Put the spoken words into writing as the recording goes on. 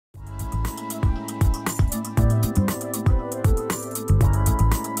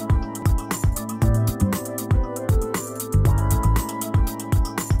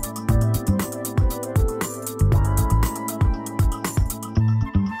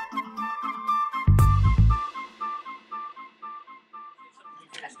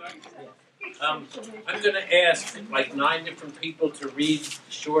I'm going to ask like 9 different people to read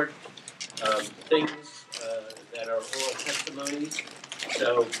short things that are oral testimonies.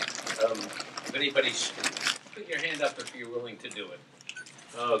 So, if anybody, put your hand up if you're willing to do it.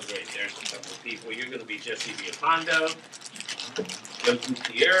 Oh, great, there's a couple of people. You're going to be Jesse Villapando, Joe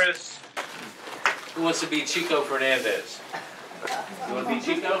Gutierrez. Who wants to be Chico Fernandez? You want to be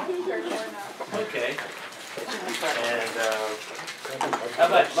Chico? Okay. And how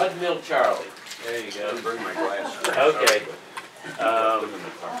about Mud Mill Charlie? There you go. Bring my glass. Okay.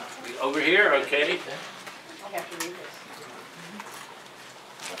 Over here, okay.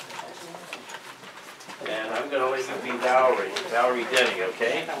 And I'm going to let you be Valerie Denny,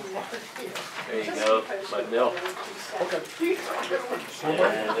 okay? There you go, Mud Mill. Okay.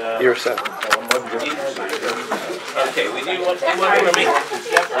 And, you're set. Okay, we do one for me.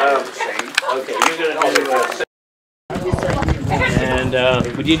 Okay, you're going to do and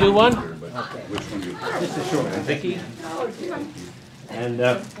would you do one? Which one? Just a short one, Vicky. And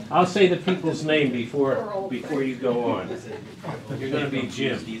I'll say the people's name before you go on. You're going to be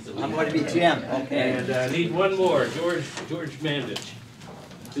Jim. I'm going to be Jim. Okay. And I need one more, George Mandich.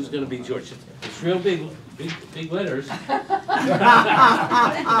 Who's going to be George? It's real big letters. The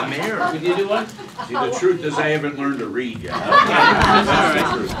mayor. Would you do one? See, the truth is I haven't learned to read yet. Okay.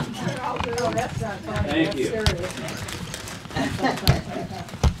 All right. Thank you.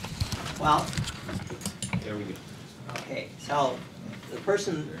 Well, There we go. okay, so the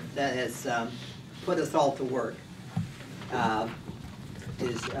person that has put us all to work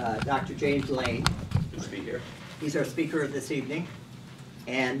is Dr. James Lane. Speaker. He's our speaker this evening,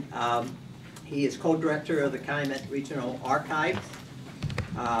 and he is co-director of the Calumet Regional Archives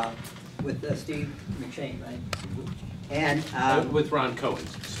with Steve McShane, right? And with Ron Cohen.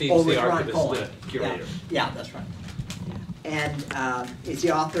 Steve's the archivist, the curator. Yeah, that's right. And he's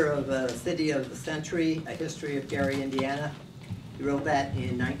the author of City of the Century, A History of Gary, Indiana. He wrote that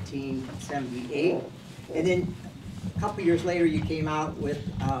in 1978. And then a couple years later, you came out with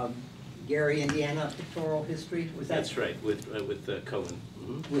Gary, Indiana, Pictorial History. Was that? That's right, with Cohen.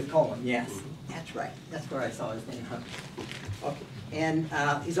 Mm-hmm. With Cohen, yes. Mm-hmm. That's right. That's where I saw his name from. Okay. And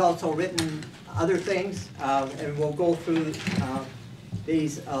he's also written other things, and we'll go through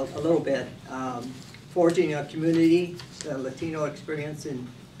these a little bit. Forging a Community, the Latino Experience in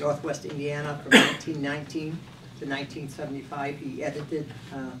Northwest Indiana from 1919 to 1975. He edited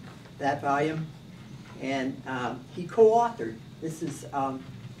that volume, and he co-authored. This is, I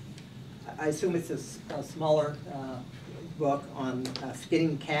assume it's a smaller book on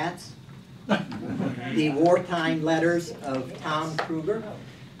skinning cats. The Wartime Letters of Tom Kruger.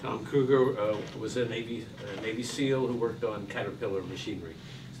 Tom Kruger was a Navy SEAL who worked on Caterpillar machinery.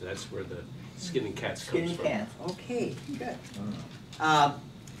 So that's where the skinning cats comes from. Skinning cats, okay, good.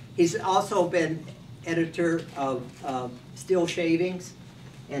 He's also been editor of Steel Shavings,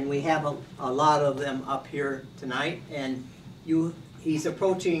 and we have a lot of them up here tonight. And he's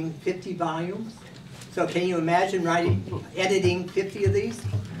approaching 50 volumes. So can you imagine editing 50 of these?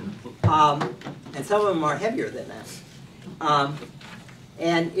 And some of them are heavier than that.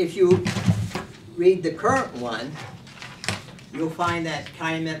 And if you read the current one, you'll find that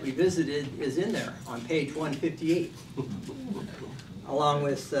Calumet Revisited is in there on page 158, along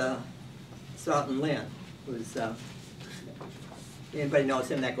with Stoughton Lynn, who's, anybody knows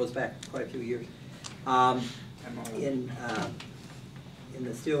him, that goes back quite a few years, in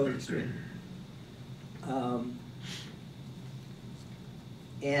the steel industry.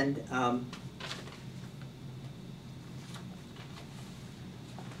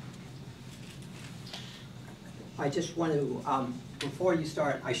 I just want to, before you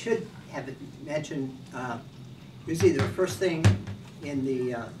start, I should have it mentioned, usually the first thing in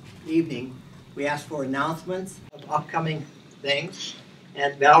the evening, we ask for announcements of upcoming things.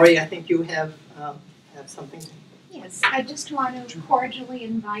 And Valerie, I think you have something. Yes, I just want to cordially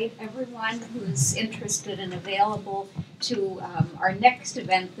invite everyone who's interested and available to our next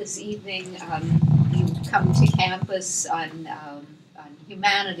event this evening. You come to campus on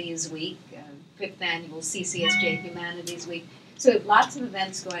Humanities Week, 5th Annual CCSJ Humanities Week. So we have lots of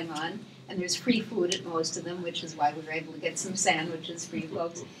events going on, and there's free food at most of them, which is why we were able to get some sandwiches for you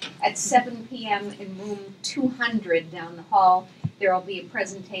folks. At 7 p.m. in room 200 down the hall, there will be a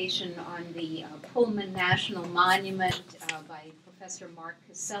presentation on the Pullman National Monument by Professor Mark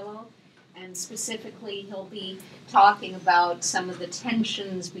Casello, and specifically he'll be talking about some of the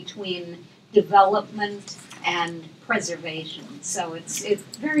tensions between development and preservation. So it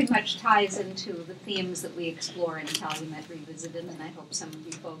very much ties into the themes that we explore in Calumet Revisited, and I hope some of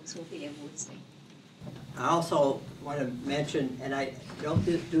you folks will be able to see. I also want to mention, and I don't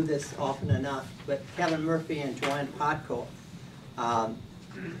do this often enough, but Kevin Murphy and Joanne Potko,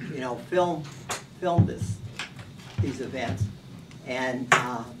 you know, film these events, and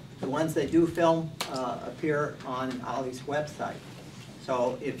the ones that do film appear on Ollie's website.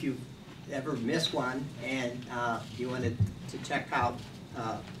 So if you ever miss one and you wanted to check out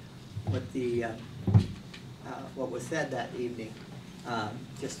what was said that evening,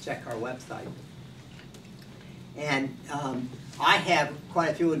 just check our website. And I have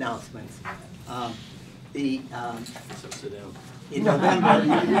quite a few announcements. In November,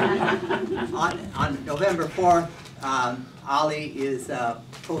 on November 4th, Ollie is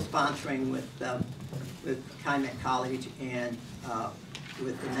co-sponsoring with Calumet College and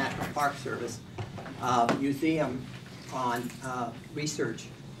with the National Park Service museum on a research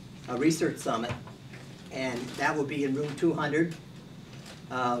summit, and that will be in room 200,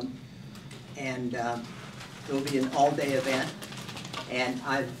 and it will be an all-day event. And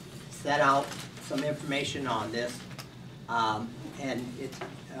I've set out some information on this, and it's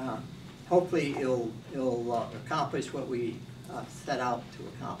hopefully it'll accomplish what we set out to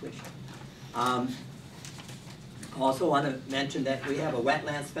accomplish. I also want to mention that we have a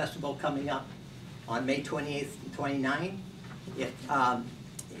Wetlands Festival coming up on May 28th and 29th.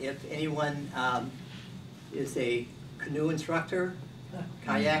 If anyone is a canoe instructor,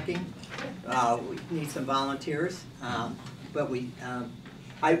 kayaking, we need some volunteers. But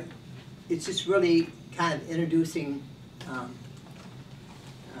it's just really kind of introducing,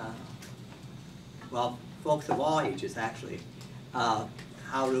 well, folks of all ages actually, how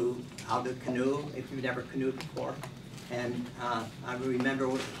to canoe if you've never canoed before. And I remember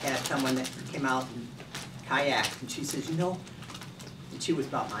we had someone that came out and kayaked, and she says, you know, and she was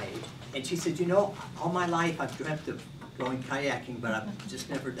about my age, and she said, you know, all my life I've dreamt of going kayaking, but I've just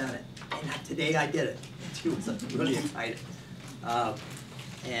never done it. And today I did it. She was really excited. So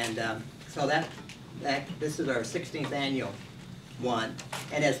this is our 16th annual one.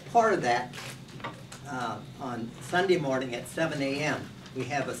 And as part of that, on Sunday morning at 7 a.m., we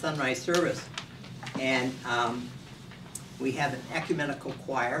have a sunrise service. And we have an ecumenical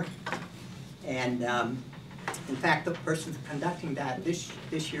choir. And in fact, the person conducting that this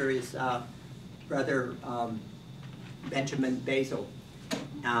year is Brother Benjamin Basil.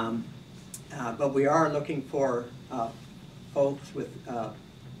 But we are looking for folks with a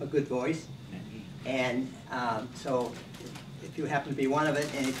good voice. And so if you happen to be one of it,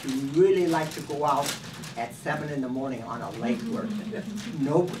 and if you really like to go out at 7 in the morning on a lake where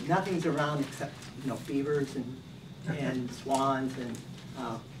nothing's around except, you know, beavers and swans and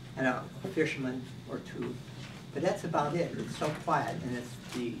a fisherman or two. But that's about it. It's so quiet, and it's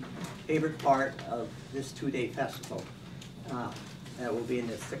the favorite part of this two-day festival that will be in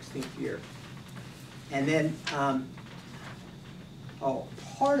the 16th year. And then,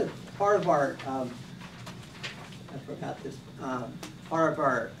 part of our I forgot this. Part of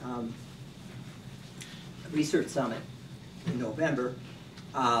our research summit in November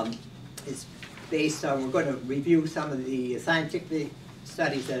is based on, we're going to review some of the scientific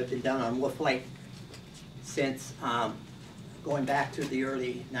studies that have been done on Wolf Lake since going back to the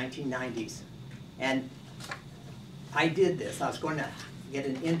early 1990s. And I did this. I was going to get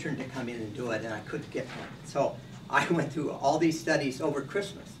an intern to come in and do it, and I couldn't get one. So I went through all these studies over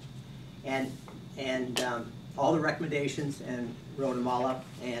Christmas, and all the recommendations, and wrote them all up.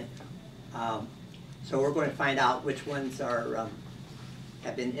 And so we're going to find out which ones are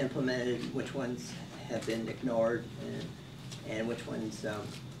have been implemented, which ones have been ignored, and which ones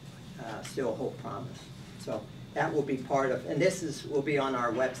still hold promise. So that will be part of, and this will be on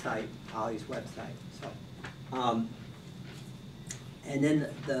our website, Ollie's website. So, and then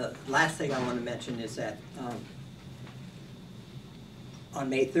the last thing I want to mention is that on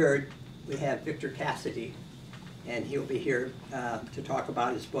May 3rd, we have Victor Cassidy, and he'll be here to talk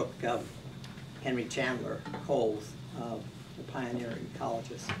about his book, Henry Chandler Coles, The Pioneer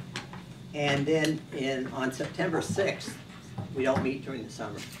Ecologist. And then on September 6th, we don't meet during the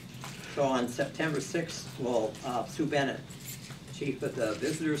summer. So on September 6th, Sue Bennett, Chief of the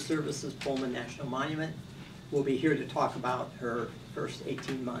Visitor Services, Pullman National Monument, will be here to talk about her first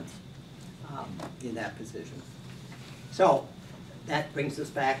 18 months in that position. So that brings us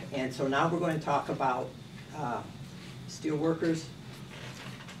back, and so now we're going to talk about steelworkers,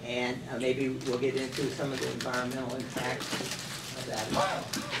 and maybe we'll get into some of the environmental impacts of that as well.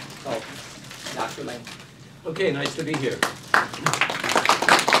 So, Dr. Lane. Okay, nice to be here.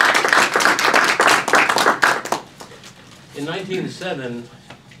 In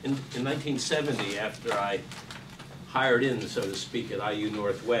 1970, after I hired in, so to speak, at IU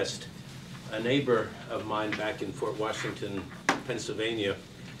Northwest, a neighbor of mine back in Fort Washington, Pennsylvania,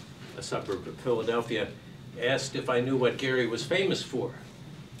 a suburb of Philadelphia, asked if I knew what Gary was famous for.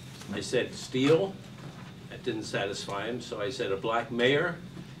 I said, steel. That didn't satisfy him, so I said, a black mayor.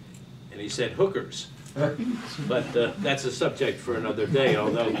 And he said, hookers. But that's a subject for another day,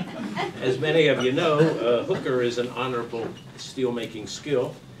 although, as many of you know, hooker is an honorable steelmaking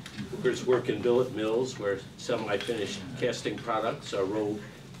skill. Hookers work in billet mills where semi-finished casting products are rolled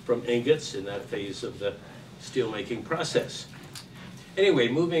from ingots in that phase of the steelmaking process. Anyway,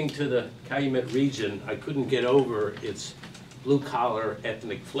 moving to the Calumet region, I couldn't get over its blue-collar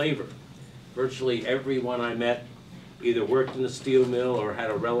ethnic flavor. Virtually everyone I met either worked in a steel mill or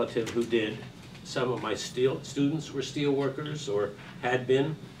had a relative who did. Some of my students were steel workers or had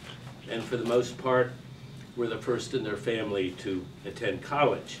been, and for the most part were the first in their family to attend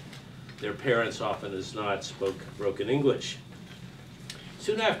college. Their parents, often as not, spoke broken English.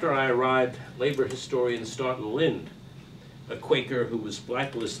 Soon after I arrived, labor historian Staunton Lind, a Quaker who was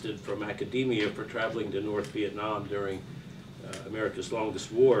blacklisted from academia for traveling to North Vietnam during America's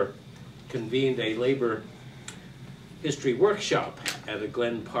longest war, convened a labor history workshop at a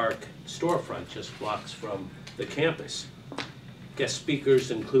Glen Park storefront just blocks from the campus. Guest speakers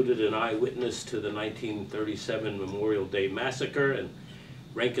included an eyewitness to the 1937 Memorial Day Massacre and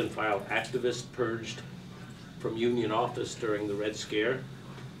rank-and-file activist purged from Union office during the Red Scare.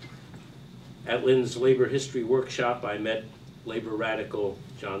 At Lynn's labor history workshop, I met labor radical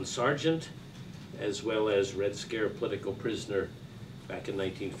John Sargent, as well as Red Scare political prisoner back in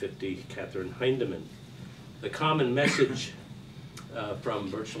 1950, Catherine Heidemann. The common message from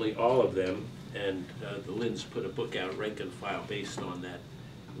virtually all of them, and the Lynns put a book out, Rank and File, based on that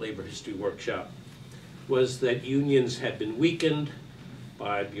labor history workshop, was that unions had been weakened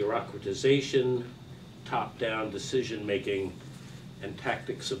by bureaucratization, top-down decision-making, and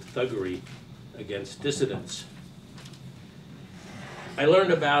tactics of thuggery against dissidents. I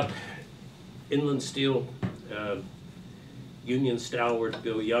learned about Inland Steel union stalwart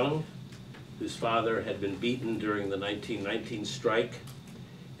Bill Young, whose father had been beaten during the 1919 strike,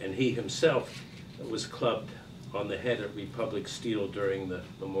 and he himself was clubbed on the head at Republic Steel during the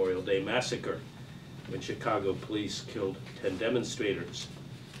Memorial Day Massacre, when Chicago police killed 10 demonstrators.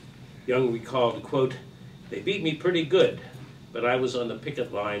 Young recalled, quote, "They beat me pretty good, but I was on the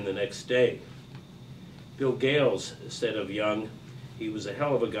picket line the next day." Bill Gales said of Young, he was a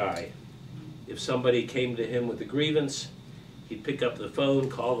hell of a guy. If somebody came to him with a grievance, he'd pick up the phone,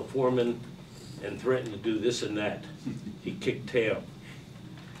 call the foreman, and threaten to do this and that. He kicked tail.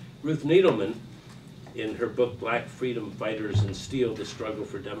 Ruth Needleman, in her book Black Freedom Fighters in Steel, The Struggle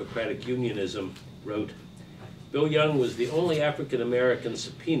for Democratic Unionism, wrote, "Bill Young was the only African-American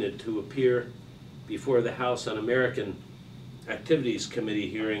subpoenaed to appear before the House Un-American Activities Committee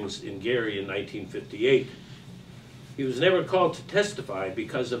hearings in Gary in 1958. He was never called to testify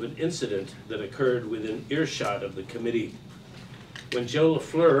because of an incident that occurred within earshot of the committee. When Joe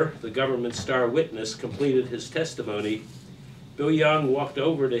LaFleur, the government star witness, completed his testimony, Bill Young walked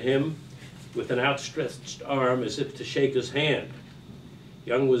over to him with an outstretched arm as if to shake his hand.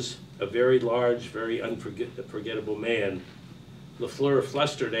 Young was a very large, very unforgettable man. LaFleur,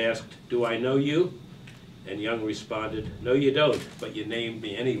 flustered, asked, 'Do I know you?' And Young responded, 'No, you don't, but you named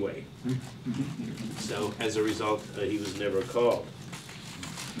me anyway.' So, as a result, he was never called.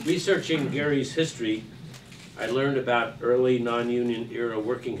 Researching Gary's history, I learned about early non-union era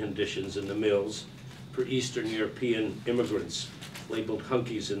working conditions in the mills for Eastern European immigrants, labeled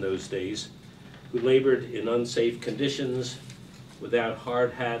hunkies in those days, who labored in unsafe conditions without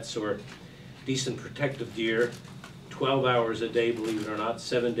hard hats or decent protective gear, 12 hours a day, believe it or not,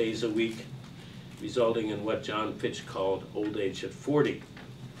 7 days a week, resulting in what John Fitch called old age at 40.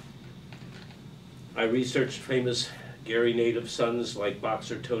 I researched famous Gary native sons like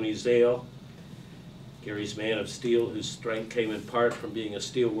boxer Tony Zale, Gary's man of steel, whose strength came in part from being a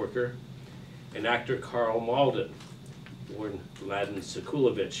steel worker, and actor Carl Malden, born Ladin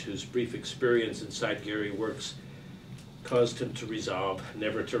Sekulovich, whose brief experience inside Gary Works caused him to resolve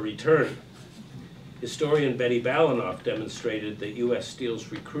never to return. Historian Betty Balinoff demonstrated that U.S.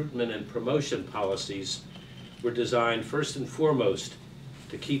 Steel's recruitment and promotion policies were designed first and foremost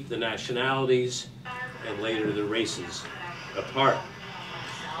to keep the nationalities and later the races apart.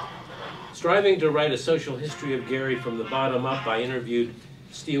 Striving to write a social history of Gary from the bottom up, I interviewed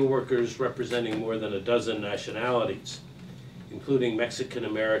steel workers representing more than a dozen nationalities, including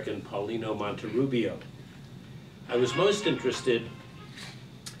Mexican-American Paulino Monterrubio. I was most interested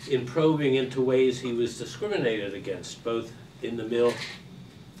in probing into ways he was discriminated against, both in the mill,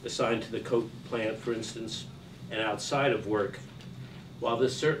 assigned to the coke plant, for instance, and outside of work. While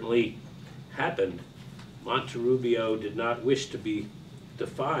this certainly happened, Monterrubio did not wish to be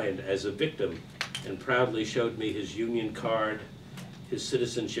defined as a victim and proudly showed me his union card, his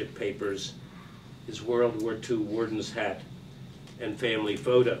citizenship papers, his World War II warden's hat, and family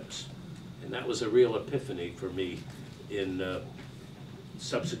photos. And that was a real epiphany for me in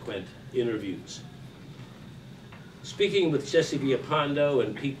subsequent interviews. Speaking with Jesse Villalpando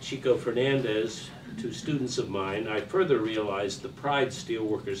and Pete Chico Fernandez, two students of mine, I further realized the pride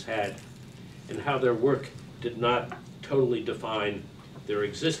steelworkers had and how their work did not totally define their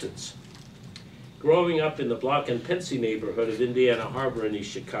existence. Growing up in the Block and Pensy neighborhood of Indiana Harbor in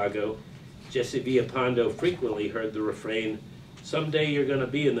East Chicago, Jesse Villalpando frequently heard the refrain, "Someday you're going to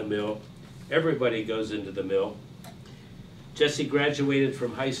be in the mill. Everybody goes into the mill." Jesse graduated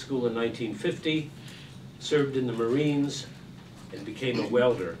from high school in 1950, served in the Marines, and became a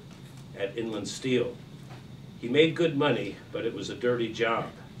welder at Inland Steel. He made good money, but it was a dirty job.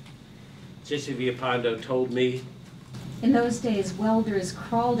 Jesse Villalpando told me, In those days, welders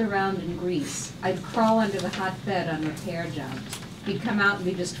crawled around in grease. I'd crawl under the hot bed on repair jobs. You'd come out and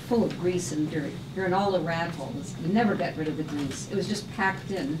be just full of grease and dirt. You're in all the rat holes. You never got rid of the grease. It was just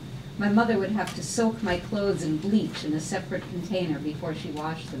packed in. My mother would have to soak my clothes in bleach in a separate container before she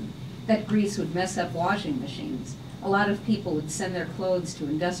washed them. That grease would mess up washing machines. A lot of people would send their clothes to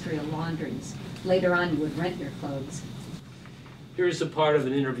industrial laundries. Later on, you would rent your clothes. here's a part of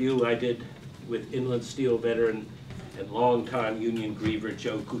an interview I did with Inland Steel veteran and longtime union griever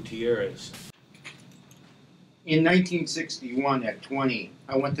Joe Gutierrez. In 1961, at 20,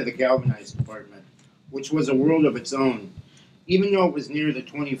 I went to the galvanized department, which was a world of its own. Even though it was near the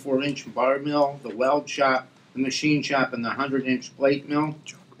 24-inch bar mill, the weld shop, the machine shop, and the 100-inch plate mill,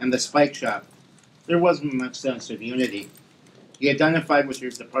 and the spike shop, there wasn't much sense of unity. You identified with your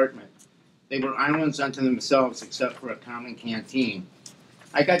department. They were islands unto themselves except for a common canteen.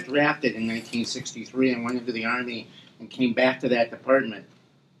 I got drafted in 1963 and went into the Army and came back to that department.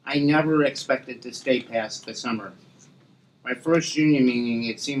 I never expected to stay past the summer. My first union meeting,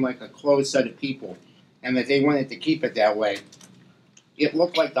 it seemed like a closed set of people, and that they wanted to keep it that way. It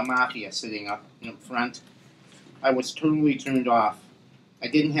looked like the mafia sitting up in front. I was totally turned off. I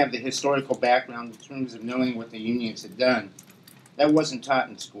didn't have the historical background in terms of knowing what the unions had done. That wasn't taught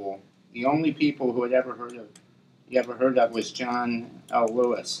in school. The only people who had ever heard of was John L.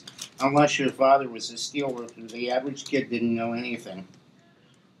 Lewis. Unless your father was a steelworker, the average kid didn't know anything.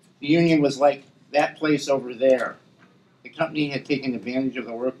 The union was like that place over there. The company had taken advantage of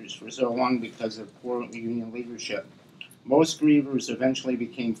the workers for so long because of poor union leadership. Most grievers eventually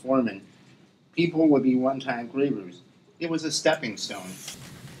became foremen. People would be one-time grievers. It was a stepping stone.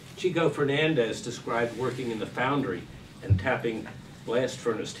 Chico Fernandez described working in the foundry and tapping blast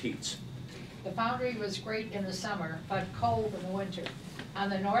furnace heats. The foundry was great in the summer, but cold in the winter. On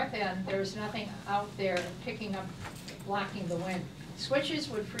the north end, there was nothing out there picking up, blocking the wind. Switches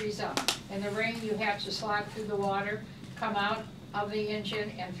would freeze up. In the rain, you had to slog through the water, come out of the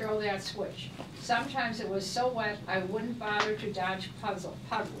engine, and throw that switch. Sometimes it was so wet, I wouldn't bother to dodge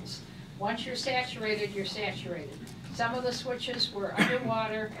puddles. Once you're saturated, you're saturated. Some of the switches were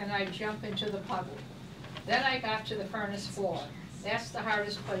underwater, and I'd jump into the puddle. Then I got to the furnace floor. That's the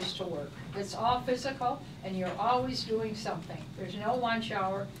hardest place to work. It's all physical, and you're always doing something. There's no lunch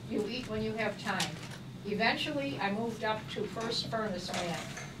hour. You eat when you have time. Eventually, I moved up to first furnace man.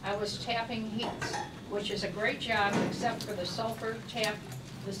 I was tapping heats, which is a great job except for the sulfur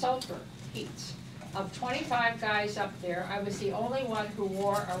heats. Of 25 guys up there, I was the only one who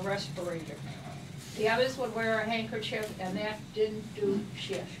wore a respirator. The others would wear a handkerchief, and that didn't do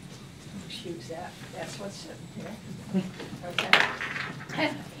shit. Excuse that. That's what's sitting here.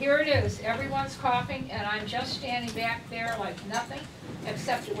 Okay. Here it is. Everyone's coughing, and I'm just standing back there like nothing,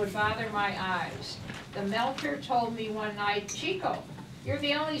 except it would bother my eyes. The melter told me one night, "Chico, you're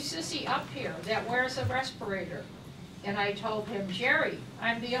the only sissy up here that wears a respirator." And I told him, "Jerry,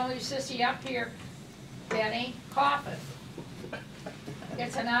 I'm the only sissy up here that ain't coughing."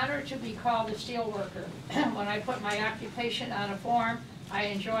 It's an honor to be called a steelworker. When I put my occupation on a form, I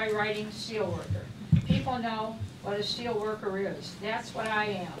enjoy writing steelworker. People know what a steelworker is. That's what I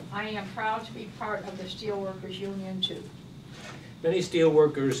am. I am proud to be part of the Steelworkers Union too. Many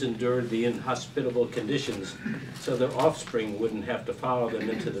steelworkers endured the inhospitable conditions so their offspring wouldn't have to follow them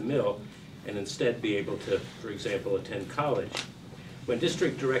into the mill and instead be able to, for example, attend college. When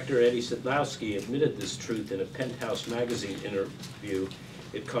District Director Ed-Sadlowski admitted this truth in a Penthouse magazine interview,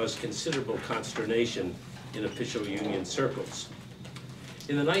 it caused considerable consternation in official union circles.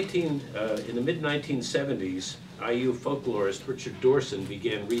 In the mid-1970s, IU folklorist Richard Dorson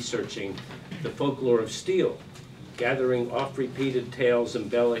began researching the folklore of steel. gathering oft-repeated tales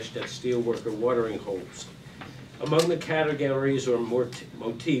embellished at steelworker watering holes. Among the categories or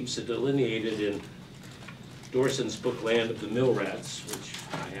motifs delineated in Dorson's book Land of the Mill Rats, which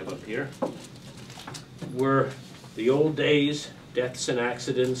I have up here, were the old days, deaths and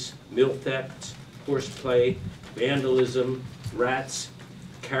accidents, mill thefts, horseplay, vandalism, rats,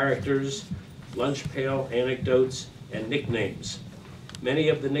 characters, lunch pail anecdotes, and nicknames. Many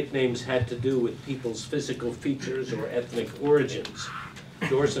of the nicknames had to do with people's physical features or ethnic origins.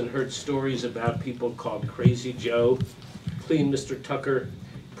 Dorson heard stories about people called Crazy Joe, Clean Mr. Tucker,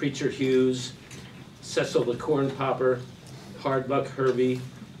 Preacher Hughes, Cecil the Corn Popper, Hard Luck Herbie,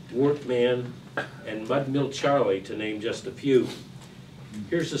 Wart Man, and Mud Mill Charlie, to name just a few.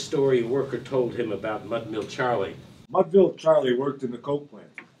 Here's a story a worker told him about Mud Mill Charlie. Mudville Charlie worked in the coke plant,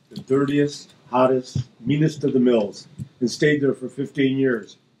 the dirtiest, hottest, meanest of the mills, and stayed there for 15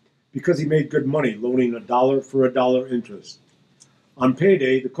 years because he made good money loaning $1 for $1 interest. On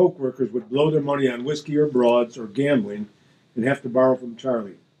payday, the coke workers would blow their money on whiskey or broads or gambling and have to borrow from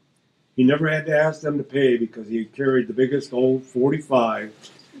Charlie. He never had to ask them to pay because he carried the biggest old 45.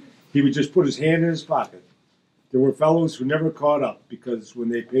 He would just put his hand in his pocket. There were fellows who never caught up because when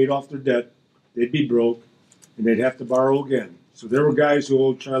they paid off their debt, they'd be broke and they'd have to borrow again. So there were guys who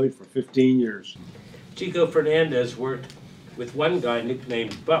owed Charlie for 15 years. Chico Fernandez worked with one guy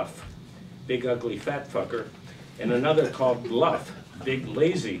nicknamed Buff, Big Ugly Fat Fucker, and another called Bluff, Big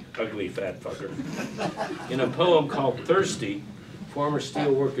Lazy Ugly Fat Fucker. In a poem called Thirsty, former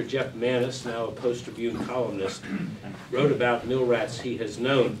steelworker Jeff Manis, now a Post-Tribune columnist, wrote about mill rats he has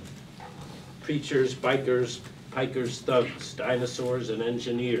known. Preachers, bikers, pikers, thugs, dinosaurs, and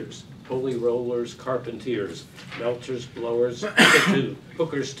engineers, holy rollers, carpenters, melchers, blowers,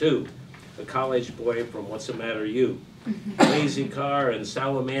 hookers too, a college boy from What's the Matter You, lazy car and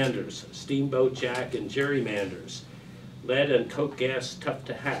salamanders, steamboat jack and gerrymanders, lead and coke gas tough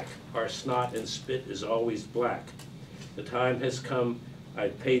to hack, our snot and spit is always black. The time has come,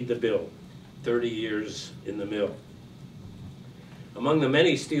 I've paid the bill, 30 years in the mill. Among the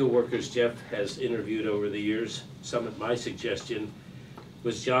many steel workers Jeff has interviewed over the years, some at my suggestion,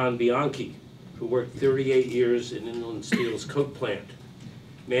 was John Bianchi, who worked 38 years in Inland Steel's coke plant.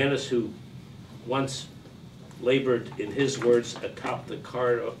 Manis, who once labored, in his words, atop the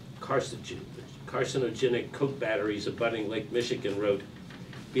carcinogenic coke batteries abutting Lake Michigan, wrote,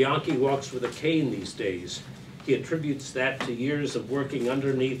 "Bianchi walks with a cane these days. He attributes that to years of working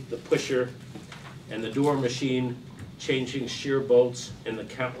underneath the pusher and the door machine, changing shear bolts, and the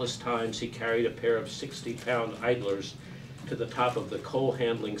countless times he carried a pair of 60-pound idlers to the top of the coal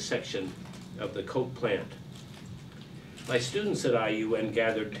handling section of the coke plant." My students at IUN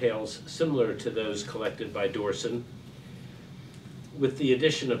gathered tales similar to those collected by Dorson, with the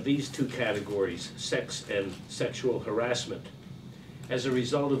addition of these two categories, sex and sexual harassment. As a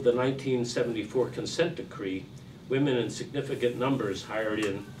result of the 1974 consent decree, women in significant numbers hired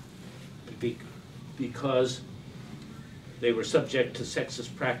in because they were subject to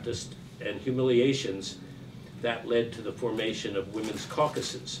sexist practice and humiliations that led to the formation of women's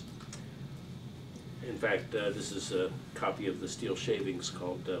caucuses. In fact, this is a copy of the steel shavings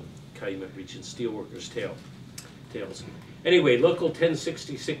called Calumet Region Steelworkers Tales. Anyway, Local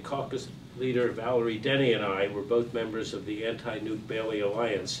 1066 caucus leader Valerie Denny and I were both members of the Anti-Nuke Bailey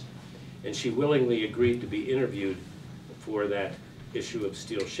Alliance, and she willingly agreed to be interviewed for that issue of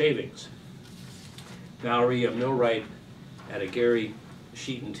steel shavings. Valerie, a millwright at a Gary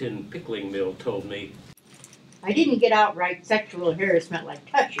sheet and tin pickling mill, told me, "I didn't get outright sexual harassment like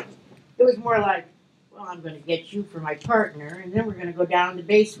touching. It was more like, well, I'm going to get you for my partner, and then we're going to go down the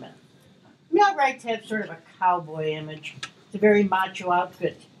basement." Millwrights have sort of a cowboy image. It's a very macho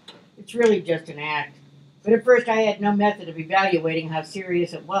outfit. It's really just an act. But at first I had no method of evaluating how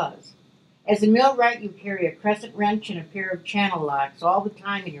serious it was. As a millwright, you carry a crescent wrench and a pair of channel locks all the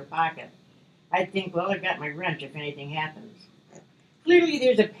time in your pocket. I'd think, well, I got my wrench if anything happens. Clearly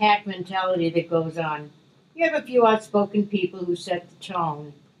there's a pack mentality that goes on. You have a few outspoken people who set the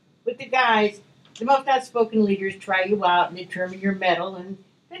tone. With the guys, the most outspoken leaders try you out and determine your mettle, and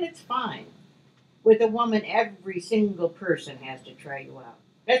then it's fine. With a woman, every single person has to try you out.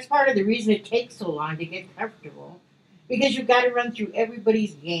 That's part of the reason it takes so long to get comfortable, because you've got to run through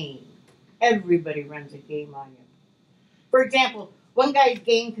everybody's game. Everybody runs a game on you. For example, one guy's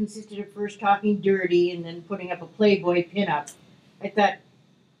game consisted of first talking dirty and then putting up a Playboy pinup. I thought,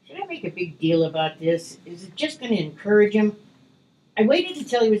 should I make a big deal about this? Is it just going to encourage him? I waited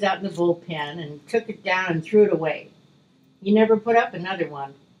until he was out in the bullpen and took it down and threw it away. He never put up another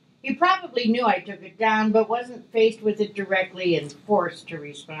one. He probably knew I took it down, but wasn't faced with it directly and forced to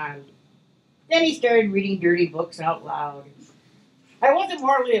respond. Then he started reading dirty books out loud. I wasn't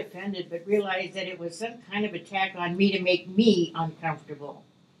morally offended, but realized that it was some kind of attack on me to make me uncomfortable.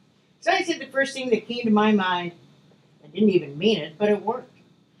 So I said the first thing that came to my mind. I didn't even mean it, but it worked.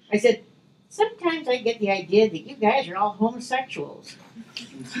 I said, sometimes I get the idea that you guys are all homosexuals.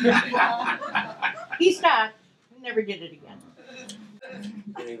 He stopped and never did it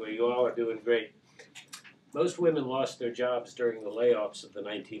again. Anyway, you all are doing great. Most women lost their jobs during the layoffs of the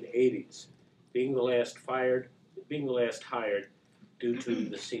 1980s, being the last hired due to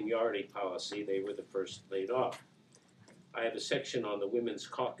the seniority policy. They were the first laid off. I have a section on the Women's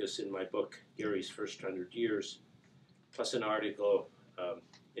Caucus in my book, Gary's First 100 Years, plus an article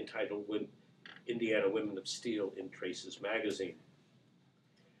entitled Indiana Women of Steel in Traces magazine.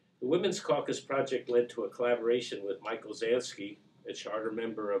 The Women's Caucus project led to a collaboration with Michael Zansky, a charter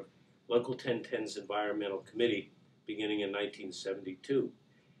member of Local 1010's Environmental Committee, beginning in 1972,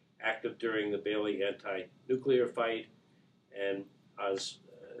 active during the Bailey anti-nuclear fight, and was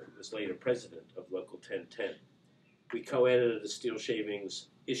later president of Local 1010. We co-edited a steel shavings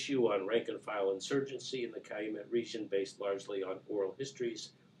issue on rank-and-file insurgency in the Calumet region based largely on oral histories,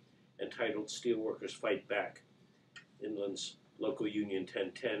 entitled Steelworkers Fight Back, Inland's Local Union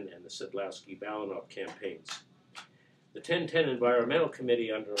 1010 and the Ed-Sadlowski-Balanoff campaigns. The 1010 Environmental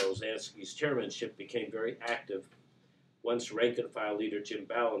Committee under Olszanski's chairmanship became very active once rank-and-file leader Jim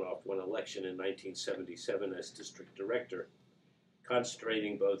Balanoff won election in 1977 as district director,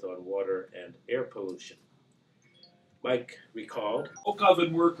 concentrating both on water and air pollution. Mike recalled, Coke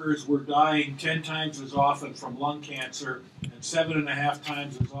oven workers were dying 10 times as often from lung cancer and 7.5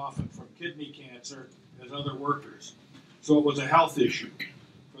 times as often from kidney cancer as other workers. So it was a health issue.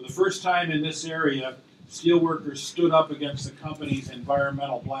 For the first time in this area, steelworkers stood up against the company's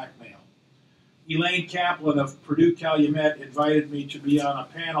environmental blackmail. Elaine Kaplan of Purdue Calumet invited me to be on a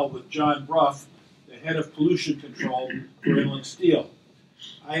panel with John Bruff, the head of pollution control for Inland Steel.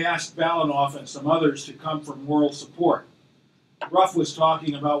 I asked Balanoff and some others to come for moral support. Bruff was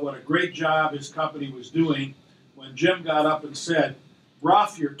talking about what a great job his company was doing when Jim got up and said,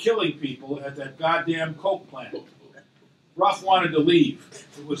 "Bruff, you're killing people at that goddamn coke plant." Bruff wanted to leave.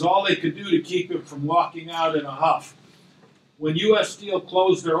 It was all they could do to keep him from walking out in a huff. When U.S. Steel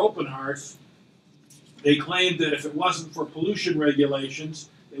closed their open hearts, they claimed that if it wasn't for pollution regulations,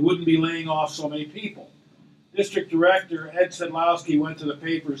 they wouldn't be laying off so many people. District Director Ed-Sadlowski went to the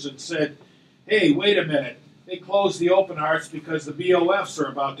papers and said, "Hey, wait a minute. They closed the open hearts because the BOFs are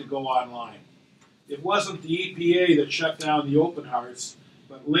about to go online." It wasn't the EPA that shut down the open hearts,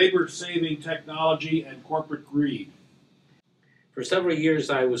 but labor-saving technology and corporate greed. for several years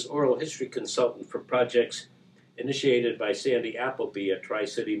I was oral history consultant for projects initiated by Sandy Appleby at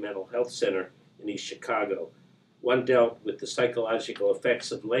Tri-City Mental Health Center in East Chicago. One dealt with the psychological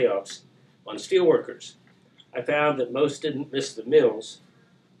effects of layoffs on steelworkers. I found that most didn't miss the mills,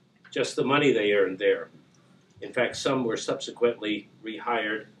 just the money they earned there. In fact, some were subsequently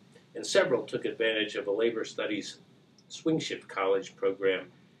rehired, and several took advantage of a labor studies swing shift college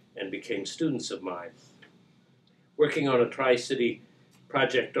program and became students of mine. Working on a Tri-City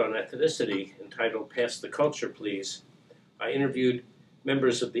project on ethnicity entitled Pass the Culture, Please, I interviewed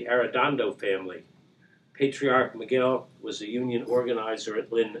members of the Arredondo family. Patriarch Miguel was a union organizer at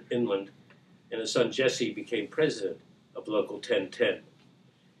Inland, and his son Jesse became president of Local 1010.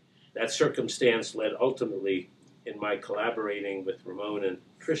 That circumstance led ultimately in my collaborating with Ramon and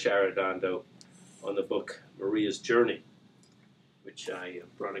Trish Arredondo on the book Maria's Journey, which I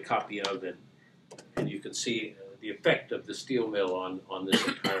brought a copy of, and you can see the effect of the steel mill on this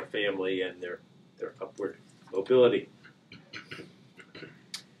entire family and their upward mobility.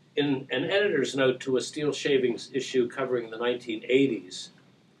 In an editor's note to a steel shavings issue covering the 1980s,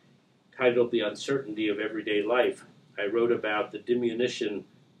 titled The Uncertainty of Everyday Life, I wrote about the diminution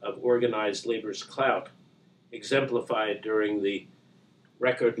of organized labor's clout, exemplified during the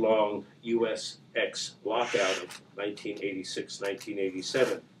record-long USX lockout of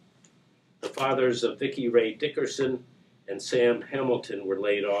 1986-1987. The fathers of Vicki Ray Dickerson and Sam Hamilton were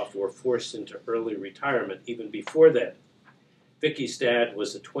laid off or forced into early retirement even before that. Vicki's dad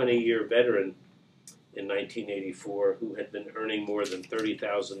was a 20-year veteran in 1984 who had been earning more than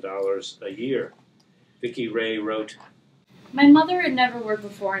 $30,000 a year. Vicki Ray wrote, "My mother had never worked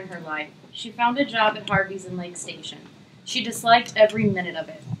before in her life. She found a job at Harvey's in Lake Station. She disliked every minute of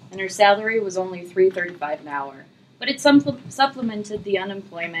it, and her salary was only $3.35 an hour, but it supplemented the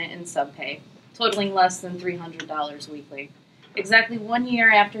unemployment and subpay, totaling less than $300 weekly. Exactly 1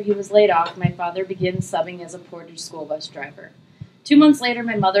 year after he was laid off, my father began subbing as a Portage school bus driver. 2 months later,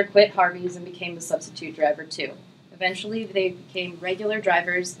 my mother quit Harvey's and became a substitute driver too. Eventually, they became regular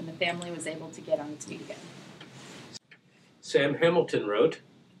drivers, and the family was able to get on its feet again. Sam Hamilton wrote,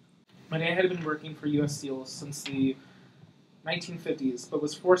 My dad had been working for U.S. Steel since the 1950s, but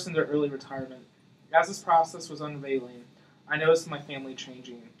was forced into early retirement. As this process was unveiling, I noticed my family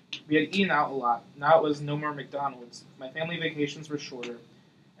changing. We had eaten out a lot. Now it was no more McDonald's. My family vacations were shorter,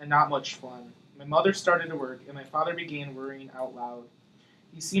 and not much fun. My mother started to work, and my father began worrying out loud.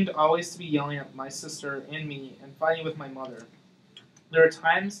 He seemed always to be yelling at my sister and me and fighting with my mother. There were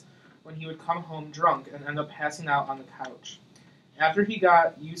times when he would come home drunk and end up passing out on the couch. After he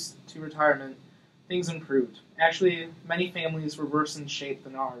got used to retirement, things improved. Actually, many families were worse in shape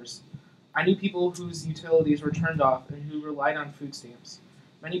than ours. I knew people whose utilities were turned off and who relied on food stamps.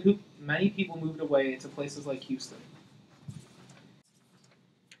 Many people moved away to places like Houston.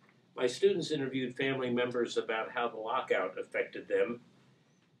 my students interviewed family members about how the lockout affected them.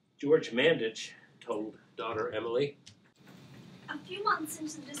 George Mandich told daughter Emily, A few months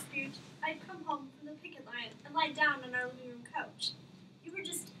into the dispute, I'd come home from the picket line and lie down on our living room couch. You were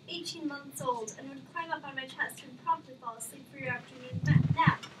just 18 months old and would climb up on my chest and promptly fall asleep for your afternoon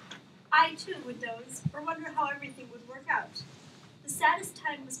nap. I, too, would doze or wonder how everything would work out. The saddest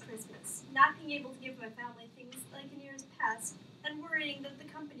time was Christmas, not being able to give my family things like in years past, and worrying that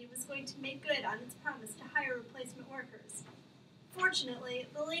the company was going to make good on its promise to hire replacement workers. Fortunately,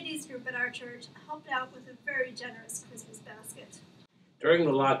 the ladies group at our church helped out with a very generous Christmas basket. During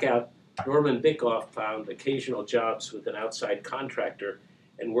the lockout, Norman Bickoff found occasional jobs with an outside contractor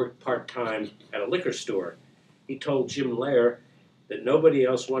and worked part-time at a liquor store. He told Jim Lair that nobody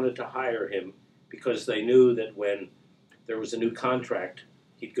else wanted to hire him because they knew that when there was a new contract,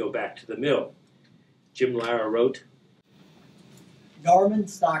 he'd go back to the mill. Jim Lair wrote, Norman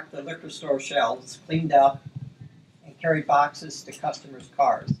stocked the liquor store shelves, cleaned up, and carried boxes to customers'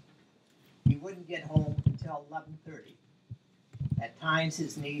 cars. He wouldn't get home until 11:30. At times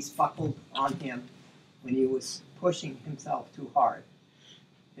his knees buckled on him when he was pushing himself too hard.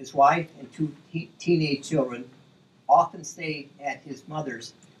 His wife and two teenage children often stayed at his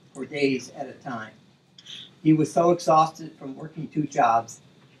mother's for days at a time. He was so exhausted from working two jobs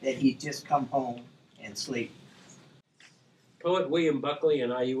that he'd just come home and sleep. Poet William Buckley,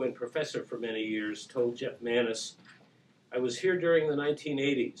 an IUN professor for many years, told Jeff Manis, I was here during the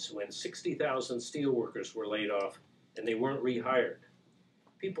 1980s when 60,000 steelworkers were laid off and they weren't rehired.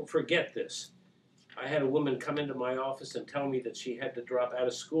 People forget this. I had a woman come into my office and tell me that she had to drop out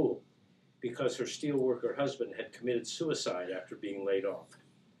of school because her steelworker husband had committed suicide after being laid off.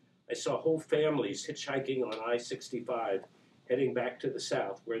 I saw whole families hitchhiking on I-65 heading back to the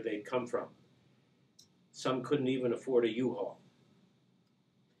south where they'd come from. Some couldn't even afford a U-Haul.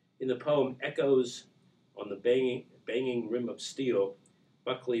 In the poem Echoes on the Banging Rim of Steel,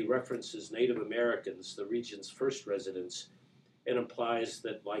 Buckley references Native Americans, the region's first residents, and implies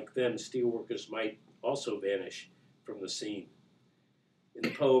that, like them, steelworkers might also vanish from the scene. In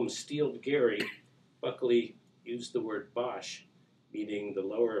the poem Steeled Gary, Buckley used the word Bosch, meaning the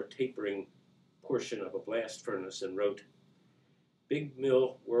lower tapering portion of a blast furnace, and wrote, Big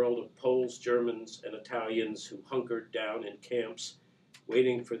mill world of Poles, Germans, and Italians who hunkered down in camps,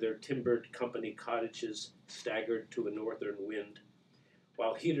 waiting for their timbered company cottages staggered to a northern wind,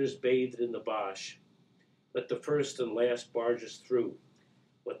 while heaters bathed in the Bosch. Let the first and last barges through,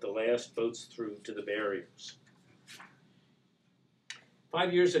 let the last boats through to the barriers.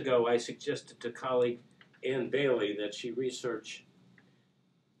 5 years ago, I suggested to colleague Ann Bailey that she research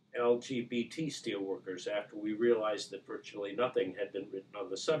LGBT steelworkers after we realized that virtually nothing had been written on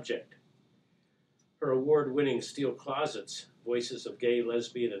the subject. Her award-winning Steel Closets, Voices of Gay,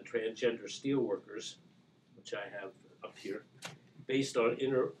 Lesbian, and Transgender Steelworkers, which I have up here, based on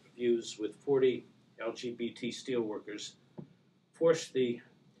interviews with 40 LGBT steelworkers, forced the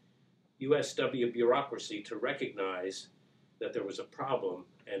USW bureaucracy to recognize that there was a problem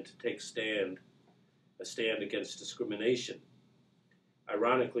and to take a stand against discrimination.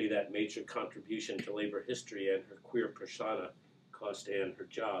 Ironically, that major contribution to labor history and her queer persona cost Anne her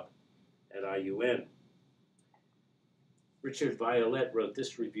job at IUN. Richard Violette wrote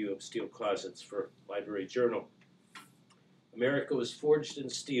this review of Steel Closets for Library Journal. America was forged in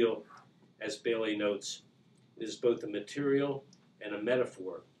steel, as Bailey notes. It is both a material and a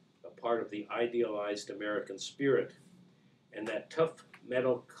metaphor, a part of the idealized American spirit. And that tough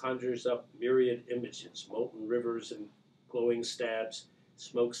metal conjures up myriad images, molten rivers and glowing stabs,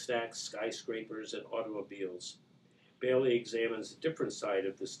 smokestacks, skyscrapers, and automobiles. Bailey examines a different side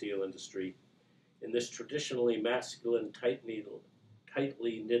of the steel industry. In this traditionally masculine, tightly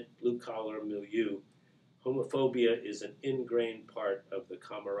knit blue-collar milieu, homophobia is an ingrained part of the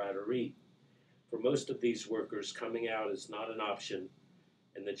camaraderie. For most of these workers, coming out is not an option,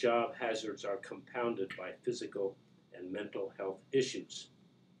 and the job hazards are compounded by physical and mental health issues.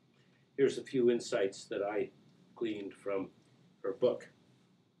 Here's a few insights that I gleaned from her book.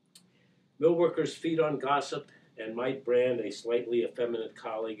 Mill workers feed on gossip and might brand a slightly effeminate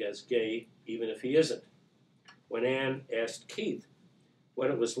colleague as gay, even if he isn't. When Anne asked Keith what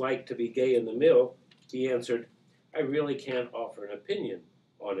it was like to be gay in the mill, he answered, "I really can't offer an opinion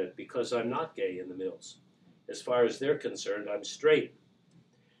on it because I'm not gay in the mills. As far as they're concerned, I'm straight."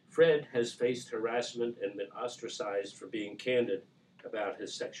 Fred has faced harassment and been ostracized for being candid about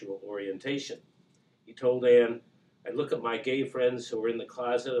his sexual orientation. He told Anne, "I look at my gay friends who are in the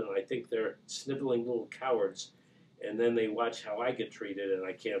closet and I think they're sniveling little cowards, and then they watch how I get treated and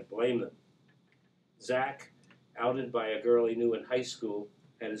I can't blame them." Zach, outed by a girl he knew in high school,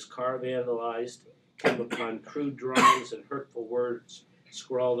 had his car vandalized, came upon crude drawings and hurtful words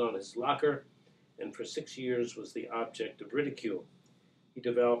scrawled on his locker, and for 6 years was the object of ridicule. He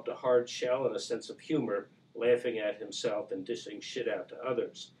developed a hard shell and a sense of humor, laughing at himself and dishing shit out to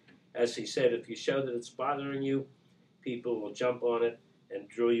others. As he said, if you show that it's bothering you, people will jump on it and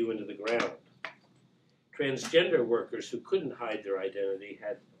drill you into the ground. Transgender workers who couldn't hide their identity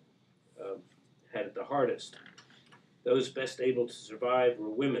had it the hardest. Those best able to survive were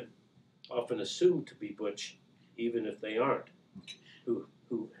women, often assumed to be butch, even if they aren't,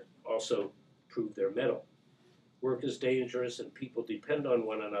 who also prove their mettle. Work is dangerous and people depend on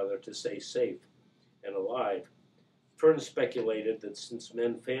one another to stay safe and alive. Fern speculated that since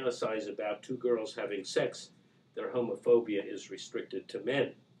men fantasize about two girls having sex, their homophobia is restricted to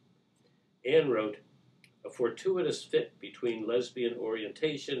men. Anne wrote, "A fortuitous fit between lesbian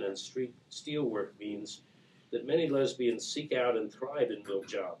orientation and street steelwork means that many lesbians seek out and thrive in mill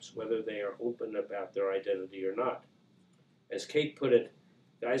jobs, whether they are open about their identity or not. As Kate put it,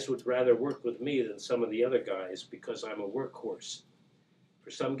 guys would rather work with me than some of the other guys because I'm a workhorse. For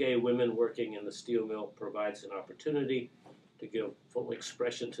some gay women, working in the steel mill provides an opportunity to give full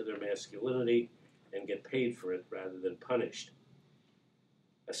expression to their masculinity and get paid for it rather than punished."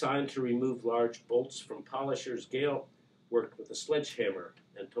 Assigned to remove large bolts from polishers, Gail worked with a sledgehammer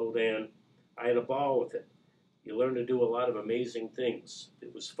and told Anne, "I had a ball with it. You learn to do a lot of amazing things.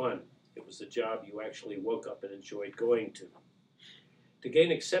 It was fun. It was a job you actually woke up and enjoyed going to." To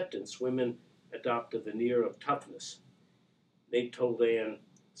gain acceptance, women adopt a veneer of toughness. Nate told Anne,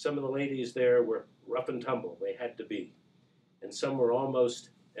 "Some of the ladies there were rough and tumble. They had to be. And some were almost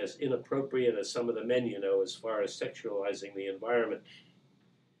as inappropriate as some of the men you know as far as sexualizing the environment."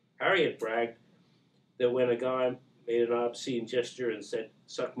 Harriet bragged that when a guy made an obscene gesture and said,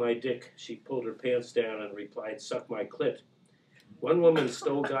 "Suck my dick," she pulled her pants down and replied, "Suck my clit." One woman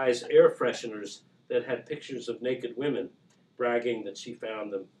stole guys' air fresheners that had pictures of naked women, bragging that she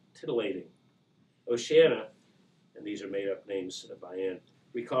found them titillating. Oceana, and these are made-up names by Anne,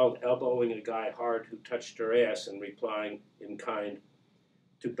 recalled elbowing a guy hard who touched her ass and replying in kind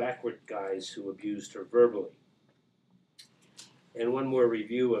to backward guys who abused her verbally. And one more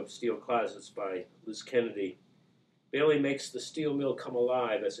review of Steel Closets by Liz Kennedy. Bailey makes the steel mill come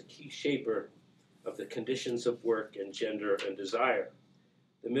alive as a key shaper of the conditions of work and gender and desire.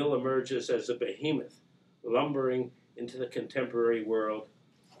 The mill emerges as a behemoth, lumbering into the contemporary world,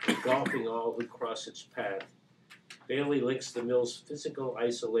 engulfing all who cross its path. Bailey links the mill's physical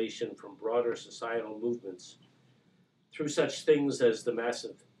isolation from broader societal movements through such things as the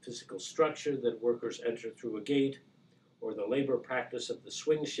massive physical structure that workers enter through a gate, or the labor practice of the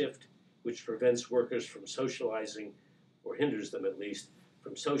swing shift, which prevents workers from socializing, or hinders them at least,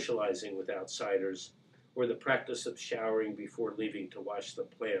 from socializing with outsiders, or the practice of showering before leaving to wash the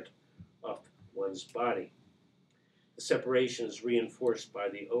plant off one's body. The separation is reinforced by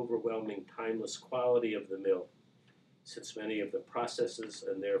the overwhelming timeless quality of the mill, since many of the processes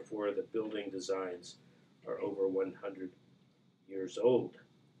and therefore the building designs are over 100 years old.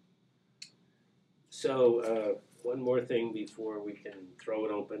 So one more thing before we can throw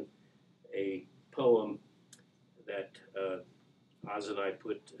it open, a poem that Oz and I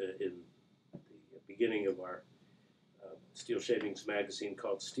put in the beginning of our Steel Shavings magazine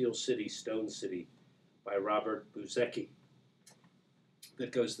called Steel City, Stone City by Robert Buzecki,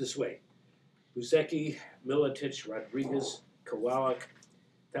 that goes this way. Buzecki, Militich, Rodriguez, Kowalik,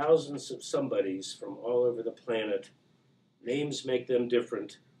 thousands of somebodies from all over the planet. Names make them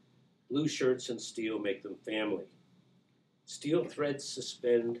different. Blue shirts and steel make them family. Steel threads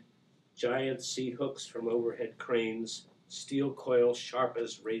suspend, giant sea hooks from overhead cranes, steel coils sharp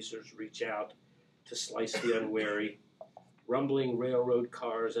as razors reach out to slice the unwary, rumbling railroad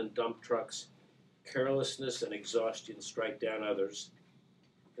cars and dump trucks, carelessness and exhaustion strike down others.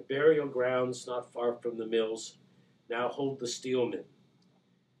 The burial grounds not far from the mills now hold the steelmen.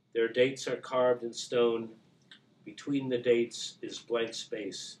 Their dates are carved in stone. Between the dates is blank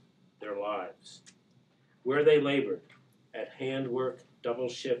space, their lives. Where they labored, at handwork, double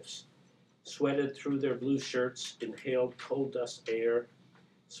shifts, sweated through their blue shirts, inhaled coal dust air,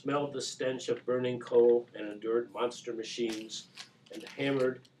 smelled the stench of burning coal, and endured monster machines, and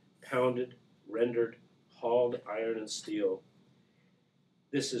hammered, pounded, rendered, hauled iron and steel.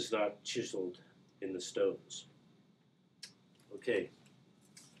 This is not chiseled in the stones. Okay.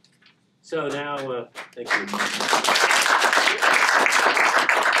 So now, thank you.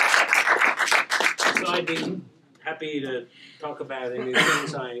 So I'd be happy to talk about any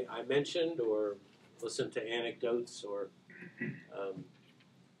things I mentioned, or listen to anecdotes or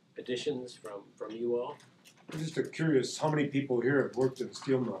additions from you all. I'm just curious, how many people here have worked in a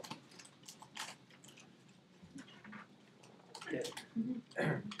steel mill?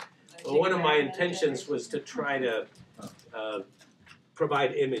 Well, one of my intentions was to try to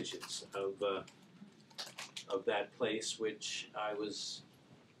provide images of that place, which I was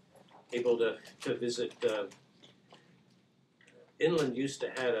able to visit. Inland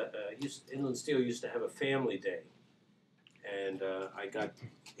Inland Steel used to have a family day, and I got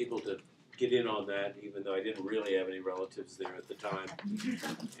able to get in on that, even though I didn't really have any relatives there at the time.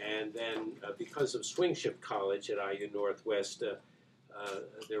 And then because of Swing Shift College at IU Northwest,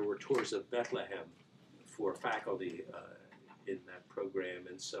 there were tours of Bethlehem for faculty in that program,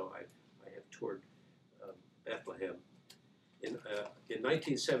 and so I have toured Bethlehem. In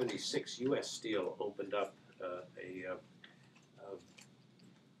 1976, U.S. Steel opened up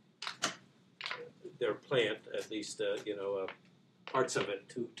their plant, at least parts of it,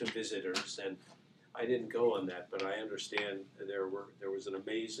 to visitors, and I didn't go on that, but I understand there was an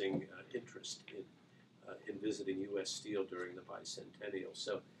amazing interest in visiting U.S. Steel during the bicentennial.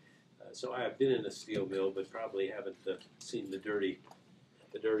 So I have been in a steel mill, but probably haven't seen the dirty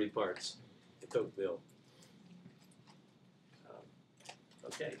parts, the coke mill.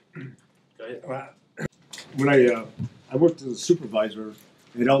 Okay, go ahead. When I worked as a supervisor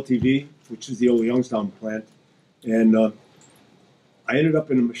at LTV, which is the old Youngstown plant, and I ended up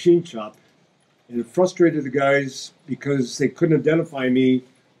in a machine shop, and it frustrated the guys because they couldn't identify me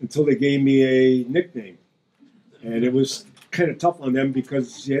until they gave me a nickname. And it was kind of tough on them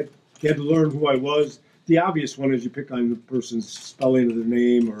because you had to learn who I was. The obvious one is you pick on the person's spelling of their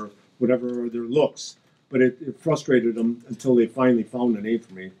name or whatever, or their looks. But it frustrated them until they finally found a name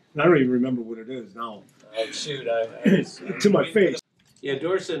for me. And I don't even remember what it is now. Oh, shoot, to my face. Yeah,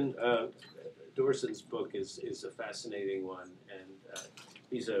 Dorson's book is a fascinating one, and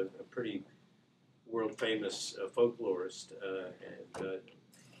he's a pretty world-famous folklorist, and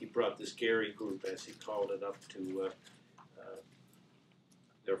he brought this Gary group, as he called it, up to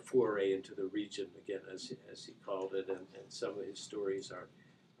their foray into the region, again, as he called it, and some of his stories are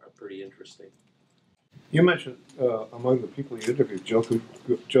pretty interesting. You mentioned among the people you interviewed,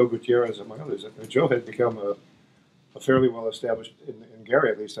 Joe Gutierrez, among others, that Joe had become a fairly well-established, in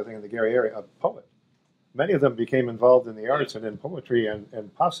Gary at least, I think in the Gary area, a poet. Many of them became involved in the arts and in poetry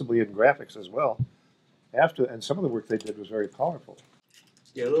and possibly in graphics as well. And some of the work they did was very powerful.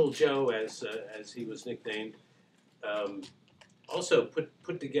 Yeah, Little Joe, as he was nicknamed, also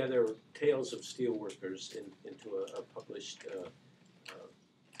put together tales of steelworkers into a published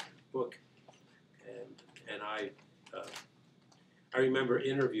book, and I remember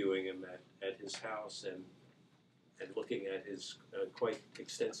interviewing him at his house and looking at his quite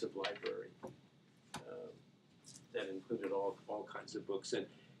extensive library that included all kinds of books, and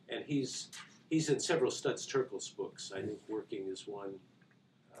he's in several Stutz Terkel's books. I think Working is one,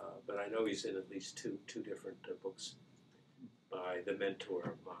 but I know he's in at least two different books by the mentor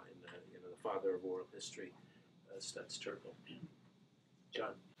of mine, the father of oral history, Stutz Terkel.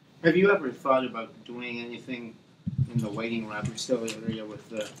 John. Have you ever thought about doing anything in the Whiting Robertsdale area with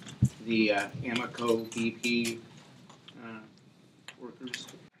the Amoco BP workers?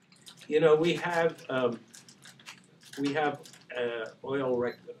 We have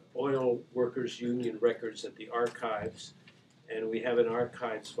oil workers union records at the archives, and we have an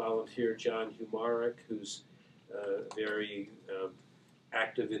archives volunteer, John Humarek, who's very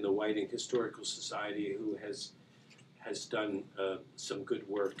active in the Whiting Historical Society, who has done some good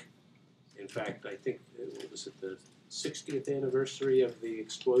work. In fact, I think it was at the 60th anniversary of the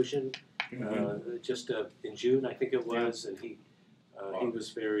explosion, just in June, I think it was, and he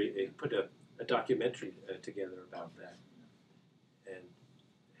was he put a documentary together about that, and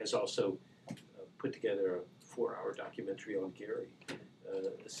has also put together a 4-hour documentary on Gary.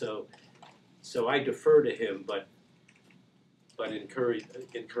 So I defer to him, but but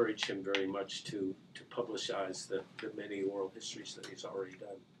encourage him very much to publicize the many oral histories that he's already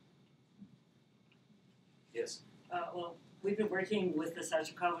done. Yes. Well, we've been working with the South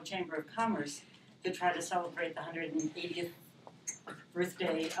Chicago Chamber of Commerce to try to celebrate the 180th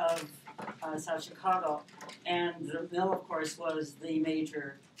birthday of South Chicago, and the mill, of course, was the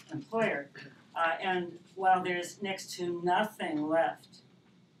major employer. And while there's next to nothing left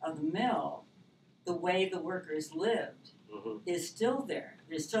of the mill, the way the workers lived is still there.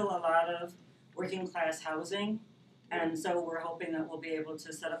 There's still a lot of working class housing, and so we're hoping that we'll be able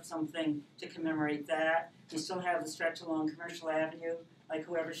to set up something to commemorate that. We still have the stretch along Commercial Avenue, like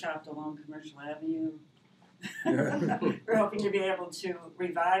whoever shopped along Commercial Avenue. We're hoping to be able to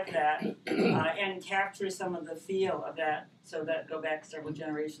revive that and capture some of the feel of that, so that go back several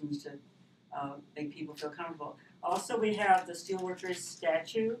generations to make people feel comfortable. Also, we have the Steelworkers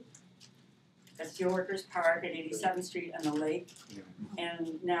statue at Steelworkers Park at 87th Street and the lake.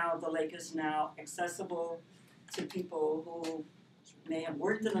 And now the lake is now accessible to people who may have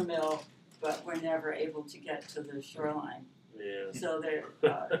worked in the mill but were never able to get to the shoreline. Yeah. So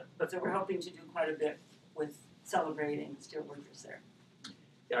so we're hoping to do quite a bit with celebrating steelworkers there.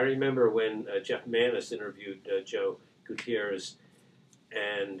 I remember when Jeff Manis interviewed Joe Gutierrez,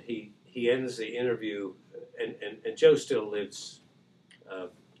 and he ends the interview, and Joe still lives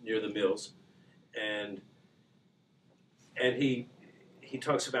near the mills, and he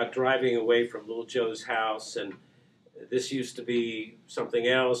talks about driving away from Little Joe's house, and this used to be something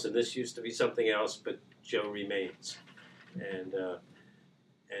else, and this used to be something else, but Joe remains, and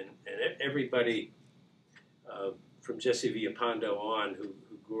everybody from Jesse Villapando on, who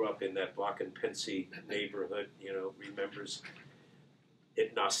grew up in that Block and Pensy neighborhood, remembers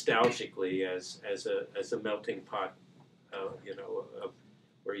it nostalgically as a melting pot,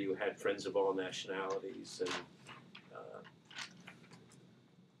 where you had friends of all nationalities, and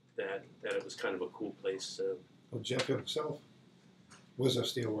that it was kind of a cool place. Well, Jeff himself was a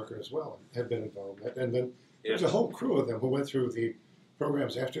steel worker as well, had been involved in that. And then there's a whole crew of them who went through the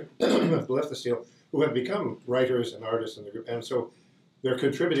programs after left the steel, who have become writers and artists in the group. And so they're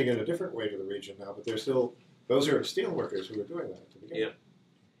contributing in a different way to the region now, but they're still, those are steel workers who are doing that to begin with.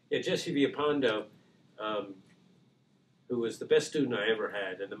 Yeah, Jesse Villapando, who was the best student I ever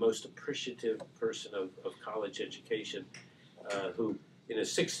had and the most appreciative person of college education, who in his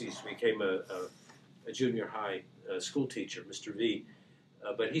 60s became a junior high school teacher, Mr. V.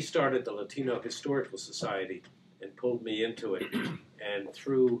 But he started the Latino Historical Society and pulled me into it. And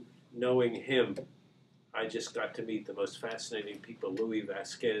through knowing him, I just got to meet the most fascinating people. Louis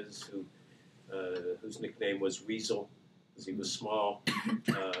Vasquez, whose nickname was Weasel, because he was small.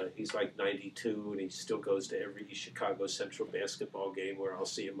 He's like 92, and he still goes to every Chicago Central basketball game where I'll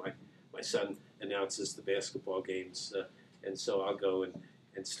see him. My son announces the basketball games, and so I'll go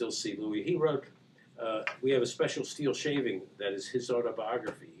and still see Louis. He wrote, we have a special steel shaving that is his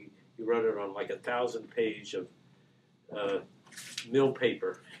autobiography. He wrote it on like 1,000-page of mill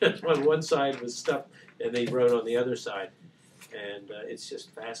paper. On one side was stuff, and they wrote on the other side. And it's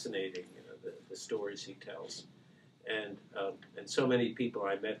just fascinating, the stories he tells. And so many people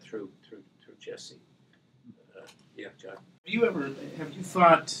I met through Jesse. Yeah, John. Have you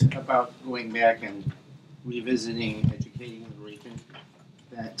thought about going back and revisiting educating the region,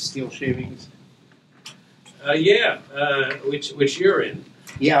 that steel shavings? Which you're in.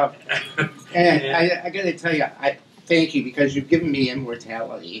 Yeah, and I got to tell you, I thank you, because you've given me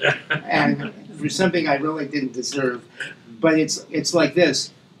immortality, and for something I really didn't deserve. But it's like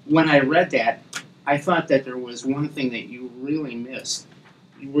this. When I read that, I thought that there was one thing that you really missed.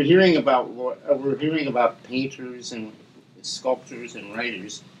 We're hearing about painters and sculptors and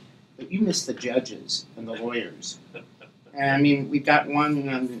writers, but you missed the judges and the lawyers. And I mean, we got one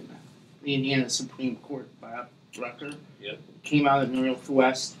on the Indiana Supreme Court, Bob Rucker, came out of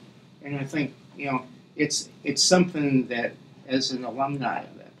Northwest, and I think it's something that, as an alumni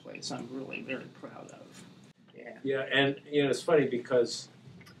of that place, I'm really very proud of. Yeah. Yeah, and it's funny because,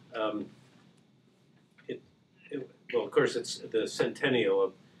 well, of course, it's the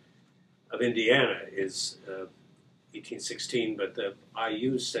centennial of Indiana is 1816, but the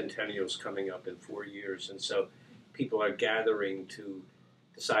IU's centennial is coming up in 4 years, and so people are gathering to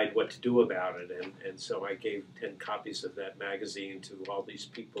decide what to do about it, and so I gave 10 copies of that magazine to all these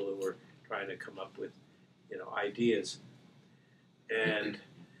people who were trying to come up with, ideas, and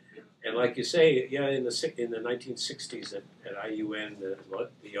like you say, yeah, in the 1960s at IUN,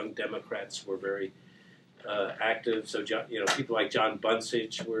 the Young Democrats were very active. So people like John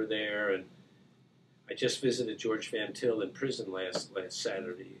Bunsich were there, and I just visited George Van Til in prison last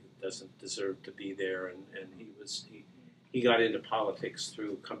Saturday. He doesn't deserve to be there, and he got into politics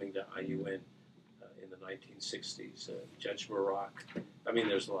through coming to IUN in the 1960s. Judge Maroc. I mean,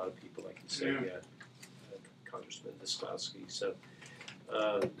 there's a lot of people I can say. Congressman Ed-Sadlowski.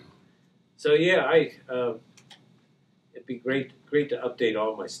 So yeah, it'd be great to update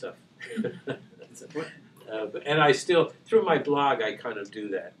all my stuff. And I still, through my blog, I kind of do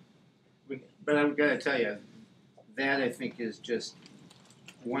that. But I've got to tell you, that I think is just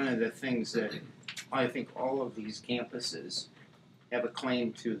one of the things that I think all of these campuses have a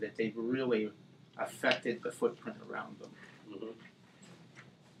claim to, that they've really affected the footprint around them. Mm-hmm.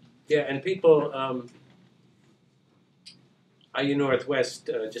 Yeah, and people, IU Northwest,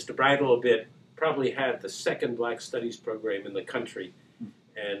 just to brag a little bit, probably had the second Black Studies program in the country.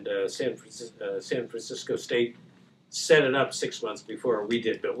 And San Francisco State set it up 6 months before we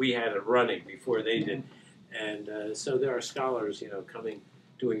did, but we had it running before they did. And so there are scholars, coming,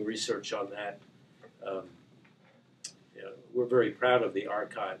 doing research on that. We're very proud of the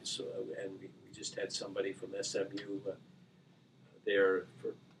archives, and we just had somebody from SMU there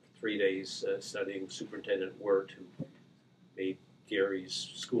for 3 days studying Superintendent Wirt, who made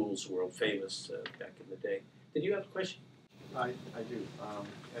Gary's schools world famous back in the day. Did you have a question? I do.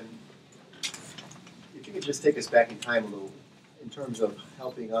 And if you could just take us back in time a little in terms of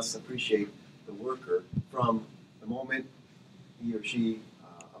helping us appreciate the worker from the moment he or she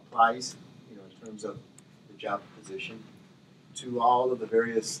applies, in terms of the job position, to all of the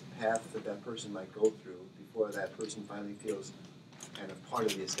various paths that that person might go through before that person finally feels kind of part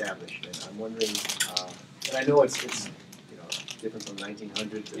of the establishment. I'm wondering, and I know it's different from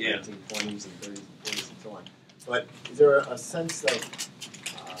 1900s to 1920s and 30s and 40s and so on. But is there a sense of,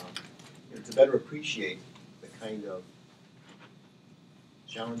 to better appreciate the kind of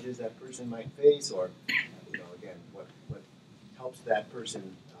challenges that person might face, or, again, what helps that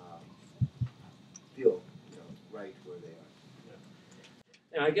person feel, right where they are?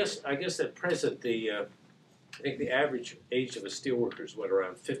 And I guess at present, I think the average age of a steelworker is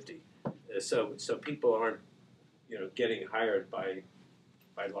around 50. So people aren't, getting hired by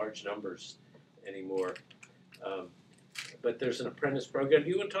large numbers anymore. But there's an apprentice program. Do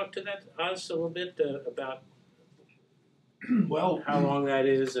you want to talk to that, Oz, a little bit about how long that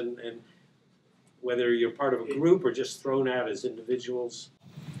is, and whether you're part of a group or just thrown out as individuals?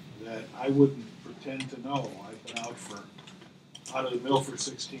 That I wouldn't pretend to know. I've been out of the mill for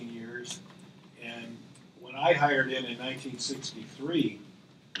 16 years, and when I hired in 1963,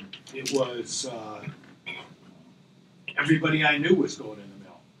 it was everybody I knew was going in the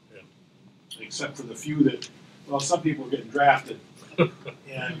mill, except for the few that. Well, some people were getting drafted,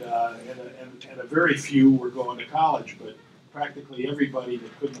 and a very few were going to college, but practically everybody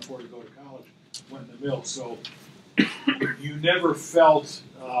that couldn't afford to go to college went in the mill. So you never felt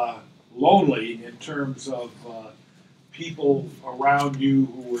lonely in terms of people around you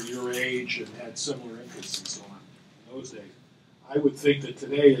who were your age and had similar interests and so on in those days. I would think that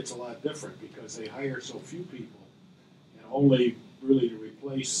today it's a lot different because they hire so few people, and only really to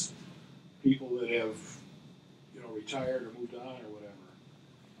replace people that have retired or moved on or whatever.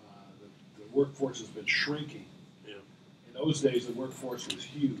 The workforce has been shrinking. Yeah. In those days, the workforce was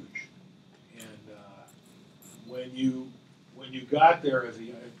huge, and when you got there as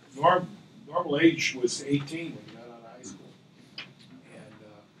a normal age was 18 when you got out of high school, and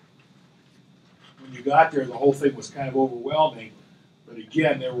when you got there, the whole thing was kind of overwhelming. But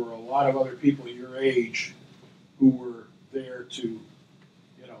again, there were a lot of other people your age who were there to,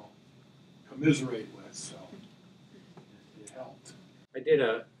 commiserate with. So.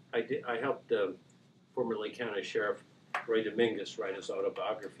 I helped former Lake County Sheriff Roy Dominguez write his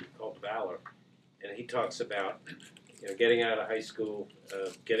autobiography called Valor, and he talks about getting out of high school,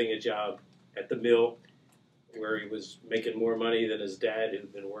 getting a job at the mill where he was making more money than his dad,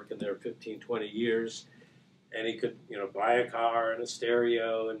 who'd been working there 15, 20 years, and he could buy a car and a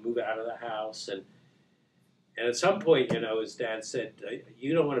stereo and move out of the house, and at some point his dad said,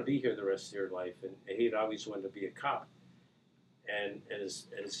 you don't want to be here the rest of your life, and he'd always wanted to be a cop. And his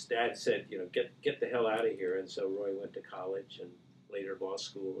dad said, get the hell out of here. And so Roy went to college and later law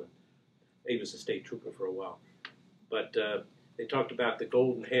school, and he was a state trooper for a while. But they talked about the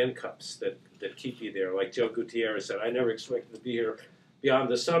golden handcuffs that keep you there. Like Joe Gutierrez said, I never expected to be here beyond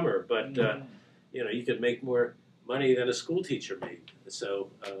the summer, but you could make more money than a school teacher made. So,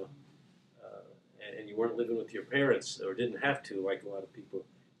 and you weren't living with your parents or didn't have to, like a lot of people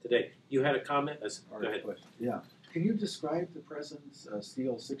today. You had a comment? Go ahead. Yeah. Can you describe the present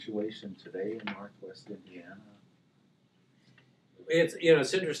steel situation today in Northwest Indiana?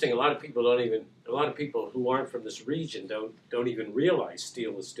 It's interesting. A lot of people who aren't from this region don't even realize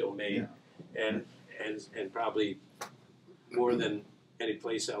steel is still made, and probably more than any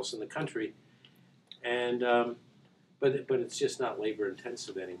place else in the country. And but it's just not labor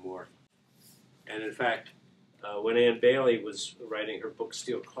intensive anymore. And in fact, when Ann Bailey was writing her book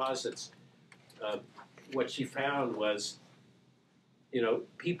Steel Closets, what she found was, you know,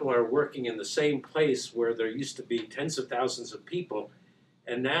 people are working in the same place where there used to be tens of thousands of people,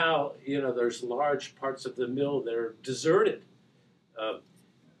 and now, you know, there's large parts of the mill that are deserted,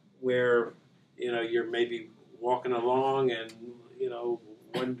 where, you know, you're maybe walking along and, you know,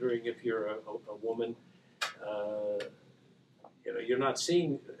 wondering if you're a woman. You know, you're not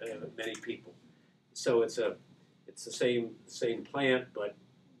seeing many people, so it's the same plant, but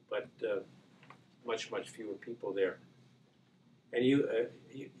much fewer people there. And you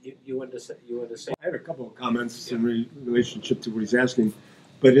want to say? I had a couple of comments in relationship to what he's asking,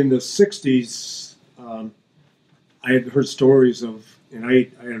 but in the '60s, I had heard stories of, and I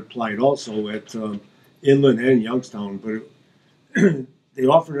had applied also at Inland and Youngstown, but they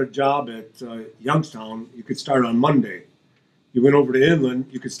offered a job at Youngstown. You could start on Monday. You went over to Inland,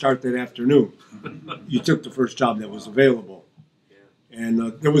 you could start that afternoon. You took the first job that was available.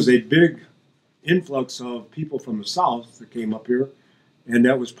 And there was a big influx of people from the South that came up here, and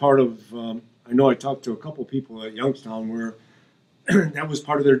that was part of, I know I talked to a couple people at Youngstown where that was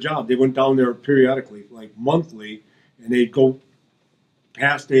part of their job. They went down there periodically, like monthly, and they'd go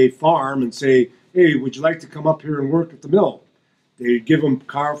past a farm and say, hey, would you like to come up here and work at the mill? They'd give them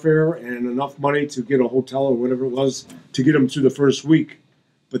car fare and enough money to get a hotel or whatever it was to get them through the first week.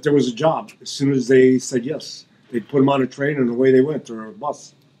 But there was a job. As soon as they said yes, they'd put them on a train and away they went, or a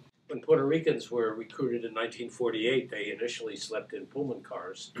bus. When Puerto Ricans were recruited in 1948, they initially slept in Pullman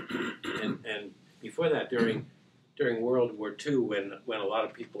cars, and before that, during World War II, when a lot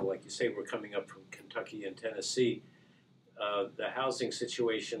of people, like you say, were coming up from Kentucky and Tennessee, the housing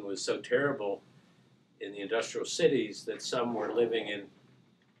situation was so terrible in the industrial cities that some were living in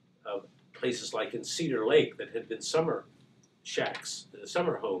places like in Cedar Lake that had been summer shacks,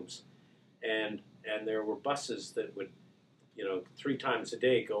 summer homes, and there were buses that would, you know, 3 times a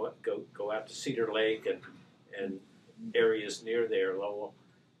day go out to Cedar Lake and areas near there, Lowell,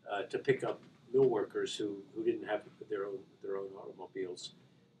 to pick up mill workers who didn't have their own automobiles.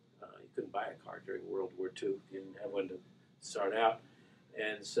 You couldn't buy a car during World War II. You didn't have one to start out.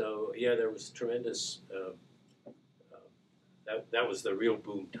 And so, yeah, there was tremendous, that was the real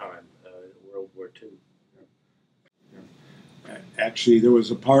boom time, World War II. Actually, there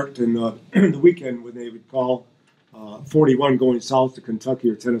was a part in the weekend when they would call 41 going south to Kentucky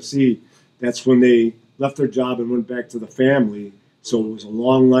or Tennessee. That's when they left their job and went back to the family. So it was a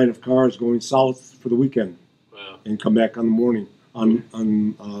long line of cars going south for the weekend. Wow. And come back on the morning, on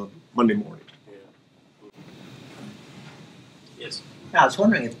Monday morning. Yes. I was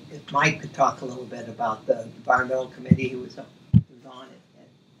wondering if Mike could talk a little bit about the environmental committee who was on at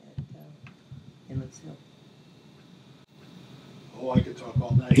Inland Steel. Oh, I could talk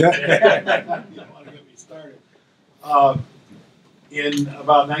all night. You don't want to get me started. In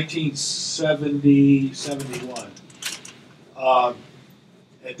about 1970, 71,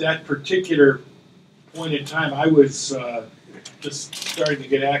 at that particular point in time, I was just starting to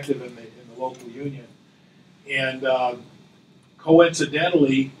get active in the local union, and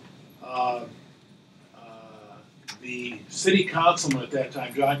coincidentally, the city councilman at that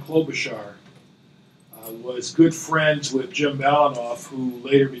time, John Klobuchar, was good friends with Jim Balanoff, who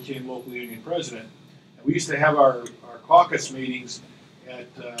later became local union president. And we used to have our caucus meetings at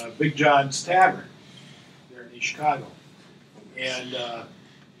Big John's Tavern there in East Chicago. And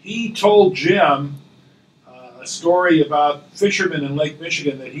he told Jim a story about fishermen in Lake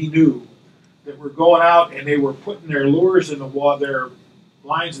Michigan that he knew that were going out and they were putting their lures in the water, their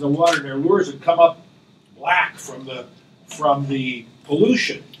lines in the water, and their lures would come up black from the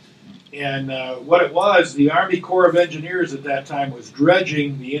pollution. And what it was, the Army Corps of Engineers at that time was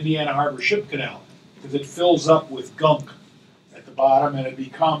dredging the Indiana Harbor Ship Canal because it fills up with gunk at the bottom and it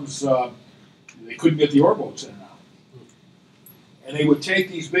becomes, they couldn't get the ore boats in and out. And they would take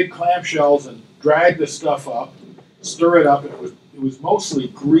these big clamshells and drag the stuff up, stir it up, and it was mostly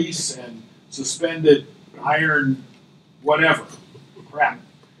grease and suspended iron, whatever, crap.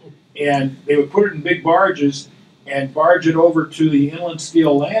 And they would put it in big barges and barge it over to the Inland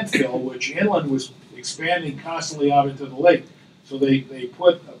Steel landfill, which Inland was expanding constantly out into the lake. So they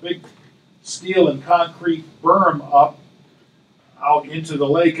put a big steel and concrete berm up out into the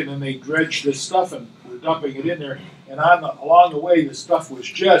lake, and then they dredged this stuff and were dumping it in there. And along the way, the stuff was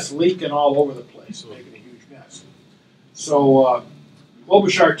just leaking all over the place, making a huge mess. So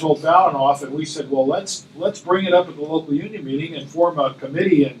Klobuchar told Balanoff, and we said, well, let's bring it up at the local union meeting and form a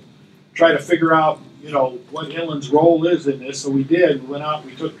committee and try to figure out you know, what inland's role is in this. So we did. We went out.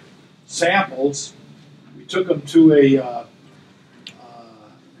 We took samples. We took them to an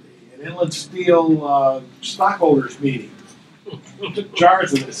inland steel stockholders meeting. We took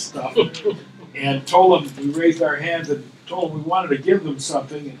jars of this stuff and told them, we raised our hands and told them we wanted to give them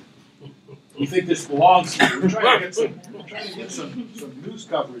something. And we think this belongs to you. We're trying to get some news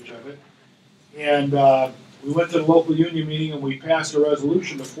coverage of it. And we went to the local union meeting and we passed a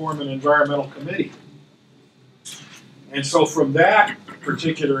resolution to form an environmental committee. And so from that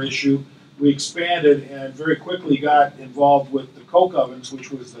particular issue, we expanded and very quickly got involved with the coke ovens, which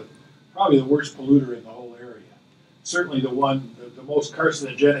was probably the worst polluter in the whole area. Certainly the most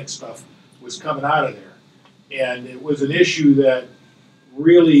carcinogenic stuff was coming out of there. And it was an issue that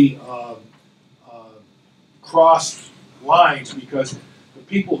really crossed lines because the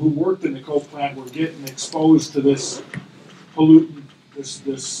people who worked in the coke plant were getting exposed to this pollutant,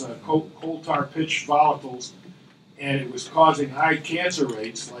 this coal tar pitch volatiles, and it was causing high cancer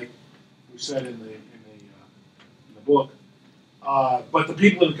rates, like we said in the book. But the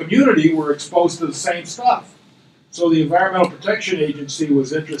people in the community were exposed to the same stuff. So the Environmental Protection Agency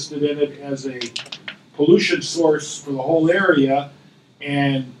was interested in it as a pollution source for the whole area,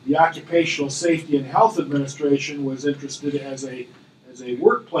 and the Occupational Safety and Health Administration was interested as a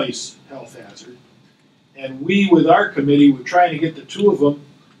workplace health hazard. And we, with our committee, were trying to get the two of them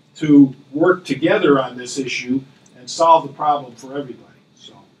to work together on this issue and solve the problem for everybody.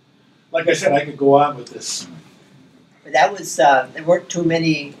 So, like I said, I could go on with this. That was, there weren't too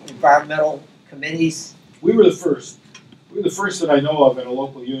many environmental committees. We were the first. We were the first that I know of in a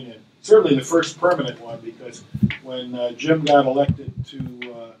local union. Certainly the first permanent one, because when Jim got elected to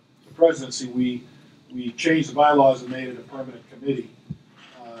the presidency, we changed the bylaws and made it a permanent committee.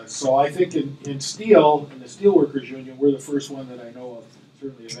 So I think in steel, in the Steelworkers Union, we're the first one that I know of,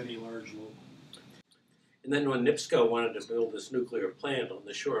 certainly of any large local. And then when NIPSCO wanted to build this nuclear plant on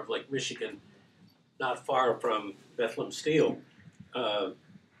the shore of Lake Michigan, not far from Bethlehem Steel, the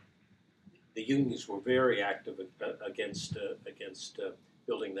unions were very active against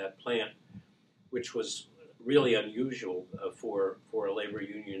building that plant, which was really unusual for a labor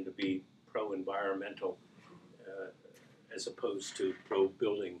union to be pro-environmental as opposed to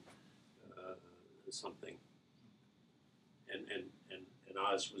pro-building something. And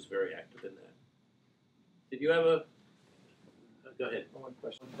Oz was very active in that. Did you have a? Go ahead. One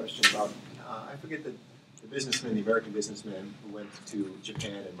question about I forget the businessman, the American businessman who went to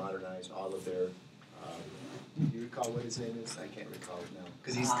Japan and modernized all of their. Do you recall what his name is? I can't recall it now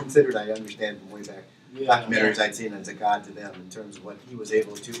because he's considered. I understand from way back documentaries I'd seen as a god to them in terms of what he was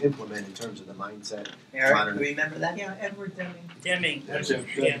able to implement in terms of the mindset. Eric, do you remember that? Yeah, Edward Deming. Deming. That's it.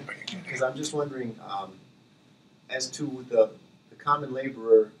 Yeah. Because I'm just wondering, as to the common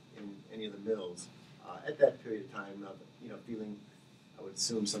laborer in any of the mills, at that period of time, feeling, I would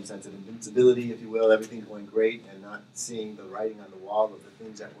assume, some sense of invincibility, if you will, everything going great, and not seeing the writing on the wall of the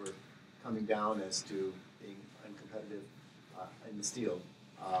things that were coming down as to being uncompetitive in the steel.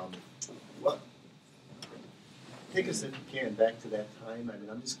 Take us, if you can, back to that time. I mean,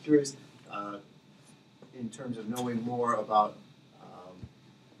 I'm just curious in terms of knowing more about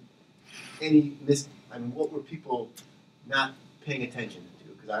what were people not paying attention to?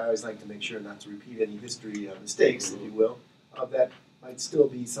 Because I always like to make sure not to repeat any history mistakes, if you will, of that might still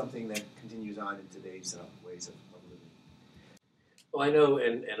be something that continues on in today's ways of living. Well, I know,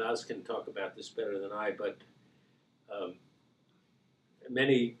 and Oz can talk about this better than I, but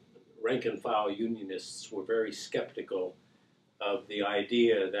many rank-and-file unionists were very skeptical of the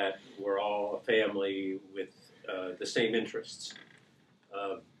idea that we're all a family with the same interests.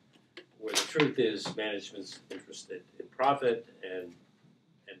 Where the truth is, management's interested in profit and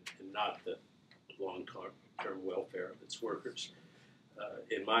not the long-term welfare of its workers,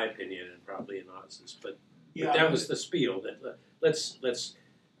 in my opinion, and probably in Oz's. But that was the spiel, that let's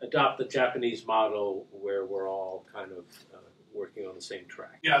adopt the Japanese model where we're all kind of working on the same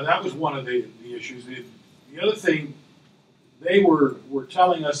track. Yeah, that was one of the issues. The other thing, they were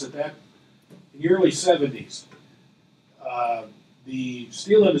telling us that in the early 70s, the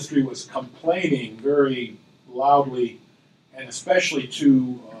steel industry was complaining very loudly, and especially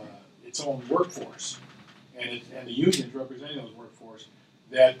to its own workforce and the unions representing those workforce,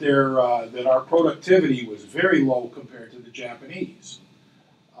 that our productivity was very low compared to the Japanese.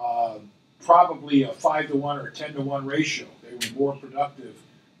 Probably a 5-to-1 or a 10-to-1 ratio. They were more productive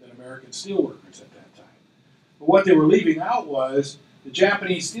than American steelworkers at that time. But what they were leaving out was the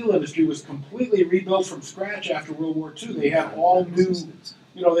Japanese steel industry was completely rebuilt from scratch after World War II. They had all new,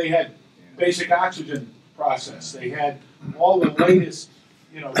 they had basic oxygen process. They had all the latest,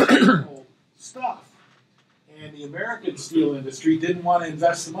 technical stuff. And the American steel industry didn't want to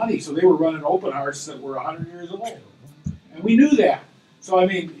invest the money, so they were running open hearts that were 100 years old. And we knew that. So, I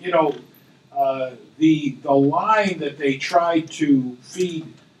mean, you know, the line that they tried to feed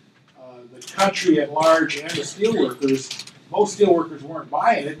the country at large and the steelworkers, most steelworkers weren't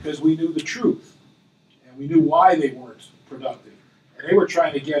buying it because we knew the truth. And we knew why they weren't productive. And they were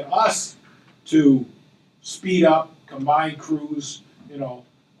trying to get us to speed up, combine crews, you know,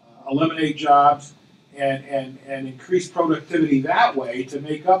 eliminate jobs, and increase productivity that way to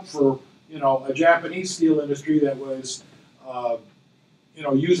make up for, you know, a Japanese steel industry that was, you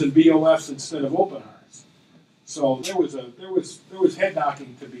know, using BOFs instead of open hearts. So there was head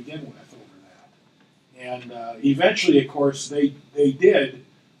knocking to begin with over that, and eventually, of course, they did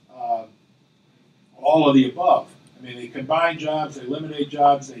all of the above. I mean, they combined jobs, they eliminated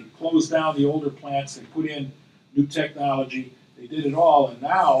jobs, they closed down the older plants, they put in new technology, they did it all, and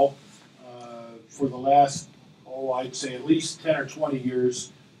now, for the last, I'd say at least 10 or 20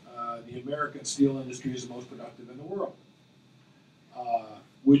 years, the American steel industry is the most productive in the world.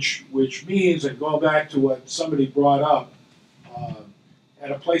 Which means, and going back to what somebody brought up,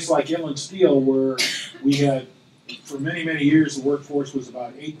 at a place like Inland Steel, where we had, for many, many years, the workforce was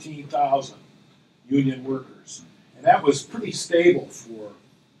about 18,000 union workers. And that was pretty stable for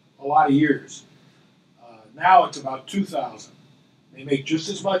a lot of years. Now it's about 2,000. They make just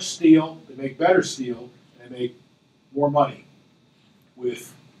as much steel, they make better steel, and they make more money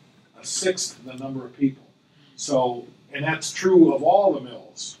with a sixth the number of people. So, and that's true of all the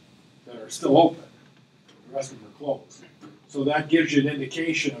mills that are still open. The rest of them are closed. So that gives you an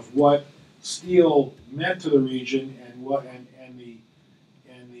indication of what steel meant to the region and what and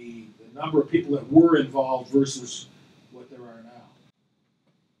the number of people that were involved versus what there are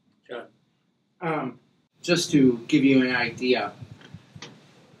now. John. Just to give you an idea,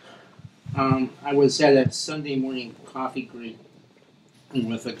 I was at a Sunday morning coffee group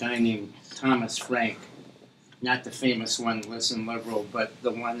with a guy named Thomas Frank, not the famous one, listen liberal, but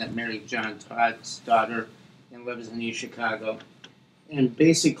the one that married John Todd's daughter and lives in East Chicago. And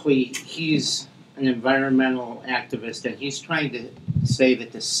basically, he's an environmental activist, and he's trying to say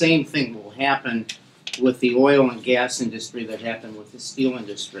that the same thing will happen with the oil and gas industry that happened with the steel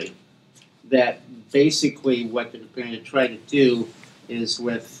industry. That basically what they're going to try to do is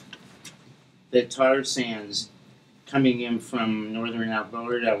with the tar sands coming in from northern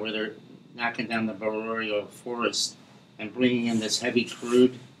Alberta, where they're knocking down the boreal forest and bringing in this heavy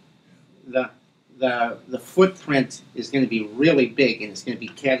crude, the footprint is going to be really big, and it's going to be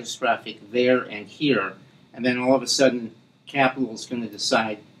catastrophic there and here. And then all of a sudden, capital is going to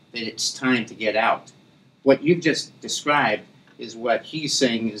decide that it's time to get out. What you've just described is what he's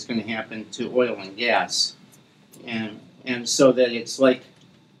saying is going to happen to oil and gas. And so that it's like,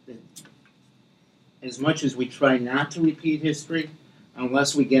 as much as we try not to repeat history,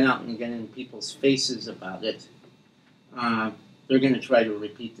 unless we get out and get in people's faces about it, they're going to try to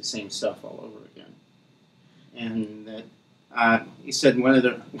repeat the same stuff all over again. And that he said one of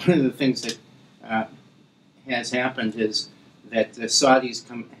the things that has happened is that the Saudis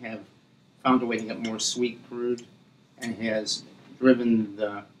have found a way to get more sweet crude, and has driven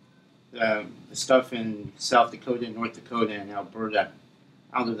the stuff in South Dakota, North Dakota, and Alberta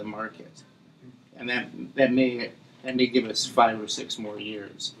out of the market. And that may give us 5 or 6 more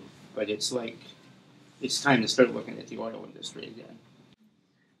years, but it's like it's time to start looking at the oil industry again.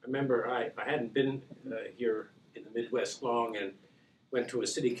 I remember I hadn't been here in the Midwest long, and went to a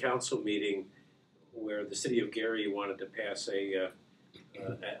city council meeting where the city of Gary wanted to pass a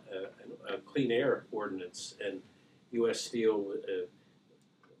clean air ordinance, and U.S. Steel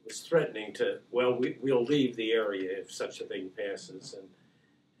was threatening to, well, we'll leave the area if such a thing passes, and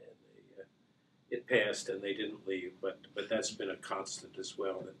it passed, and they didn't leave. But that's been a constant as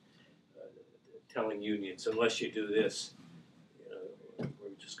well, that telling unions, unless you do this, we're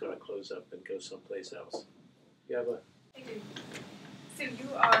just going to close up and go someplace else. You have a... I do. So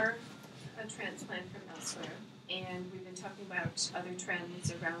you are a transplant from elsewhere, and we've been talking about other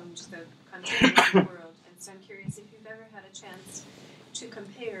trends around the country and the world, and so I'm curious if you've ever had a chance to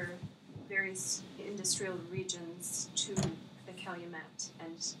compare various industrial regions to the Calumet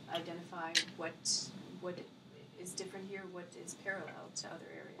and identify what is different here, what is parallel to other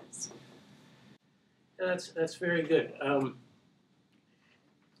areas. That's very good.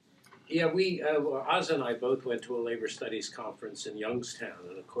 Yeah, Oz and I both went to a labor studies conference in Youngstown,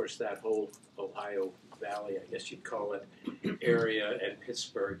 and of course that whole Ohio Valley, I guess you'd call it, area, and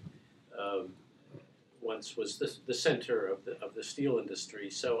Pittsburgh once was the center of the steel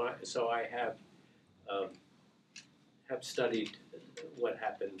industry. So I have studied what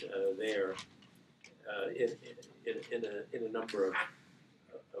happened there, in a number of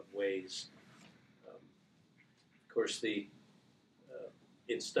ways. Of course,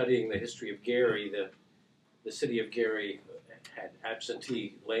 in studying the history of Gary, the city of Gary had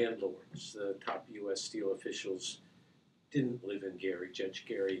absentee landlords. The top U.S. Steel officials didn't live in Gary. Judge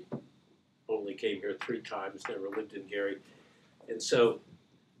Gary only came here 3 times, never lived in Gary. And so,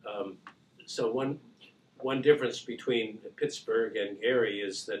 one difference between Pittsburgh and Gary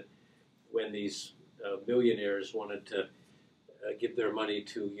is that when these millionaires wanted to give their money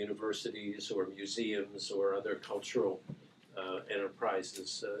to universities or museums or other cultural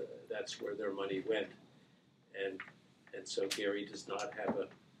enterprises, that's where their money went. And so Gary does not have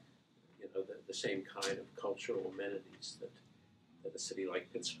the same kind of cultural amenities that a city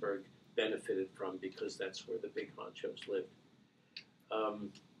like Pittsburgh benefited from, because that's where the big honchos lived.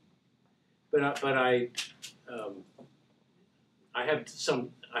 But I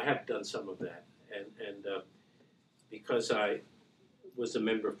have done some of that, and because I was a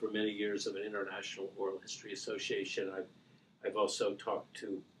member for many years of an international oral history association, I've also talked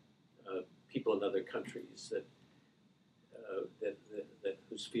to people in other countries that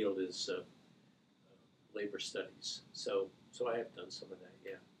whose field is labor studies. So I have done some of that,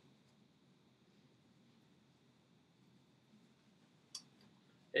 yeah.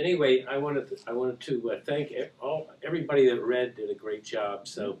 Anyway, I wanted to thank everybody that read. Did a great job.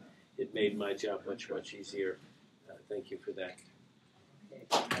 So it made my job much easier. Thank you for that.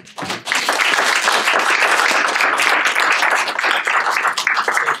 Thanks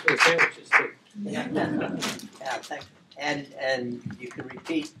for the sandwiches too. Yeah, thanks. And you can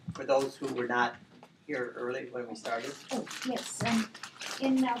repeat for those who were not here early when we started. Oh, yes.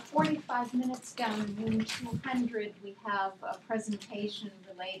 In 45 minutes down in room 200, we have a presentation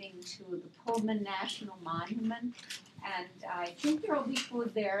relating to the Pullman National Monument. And I think there will be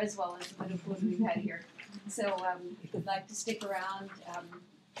food there as well as the bit of food we've had here. So if you'd like to stick around,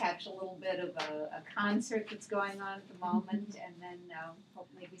 catch a little bit of a concert that's going on at the moment, and then hope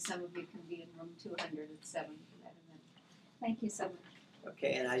maybe some of you can be in room 200 at 7 for that event. Thank you so much.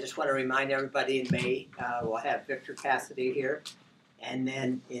 Okay, and I just want to remind everybody in May, we'll have Victor Cassidy here. And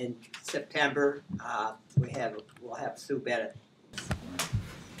then in September, we'll have Sue Bennett.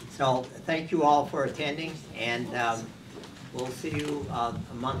 So thank you all for attending, and we'll see you a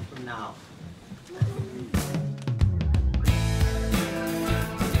month from now.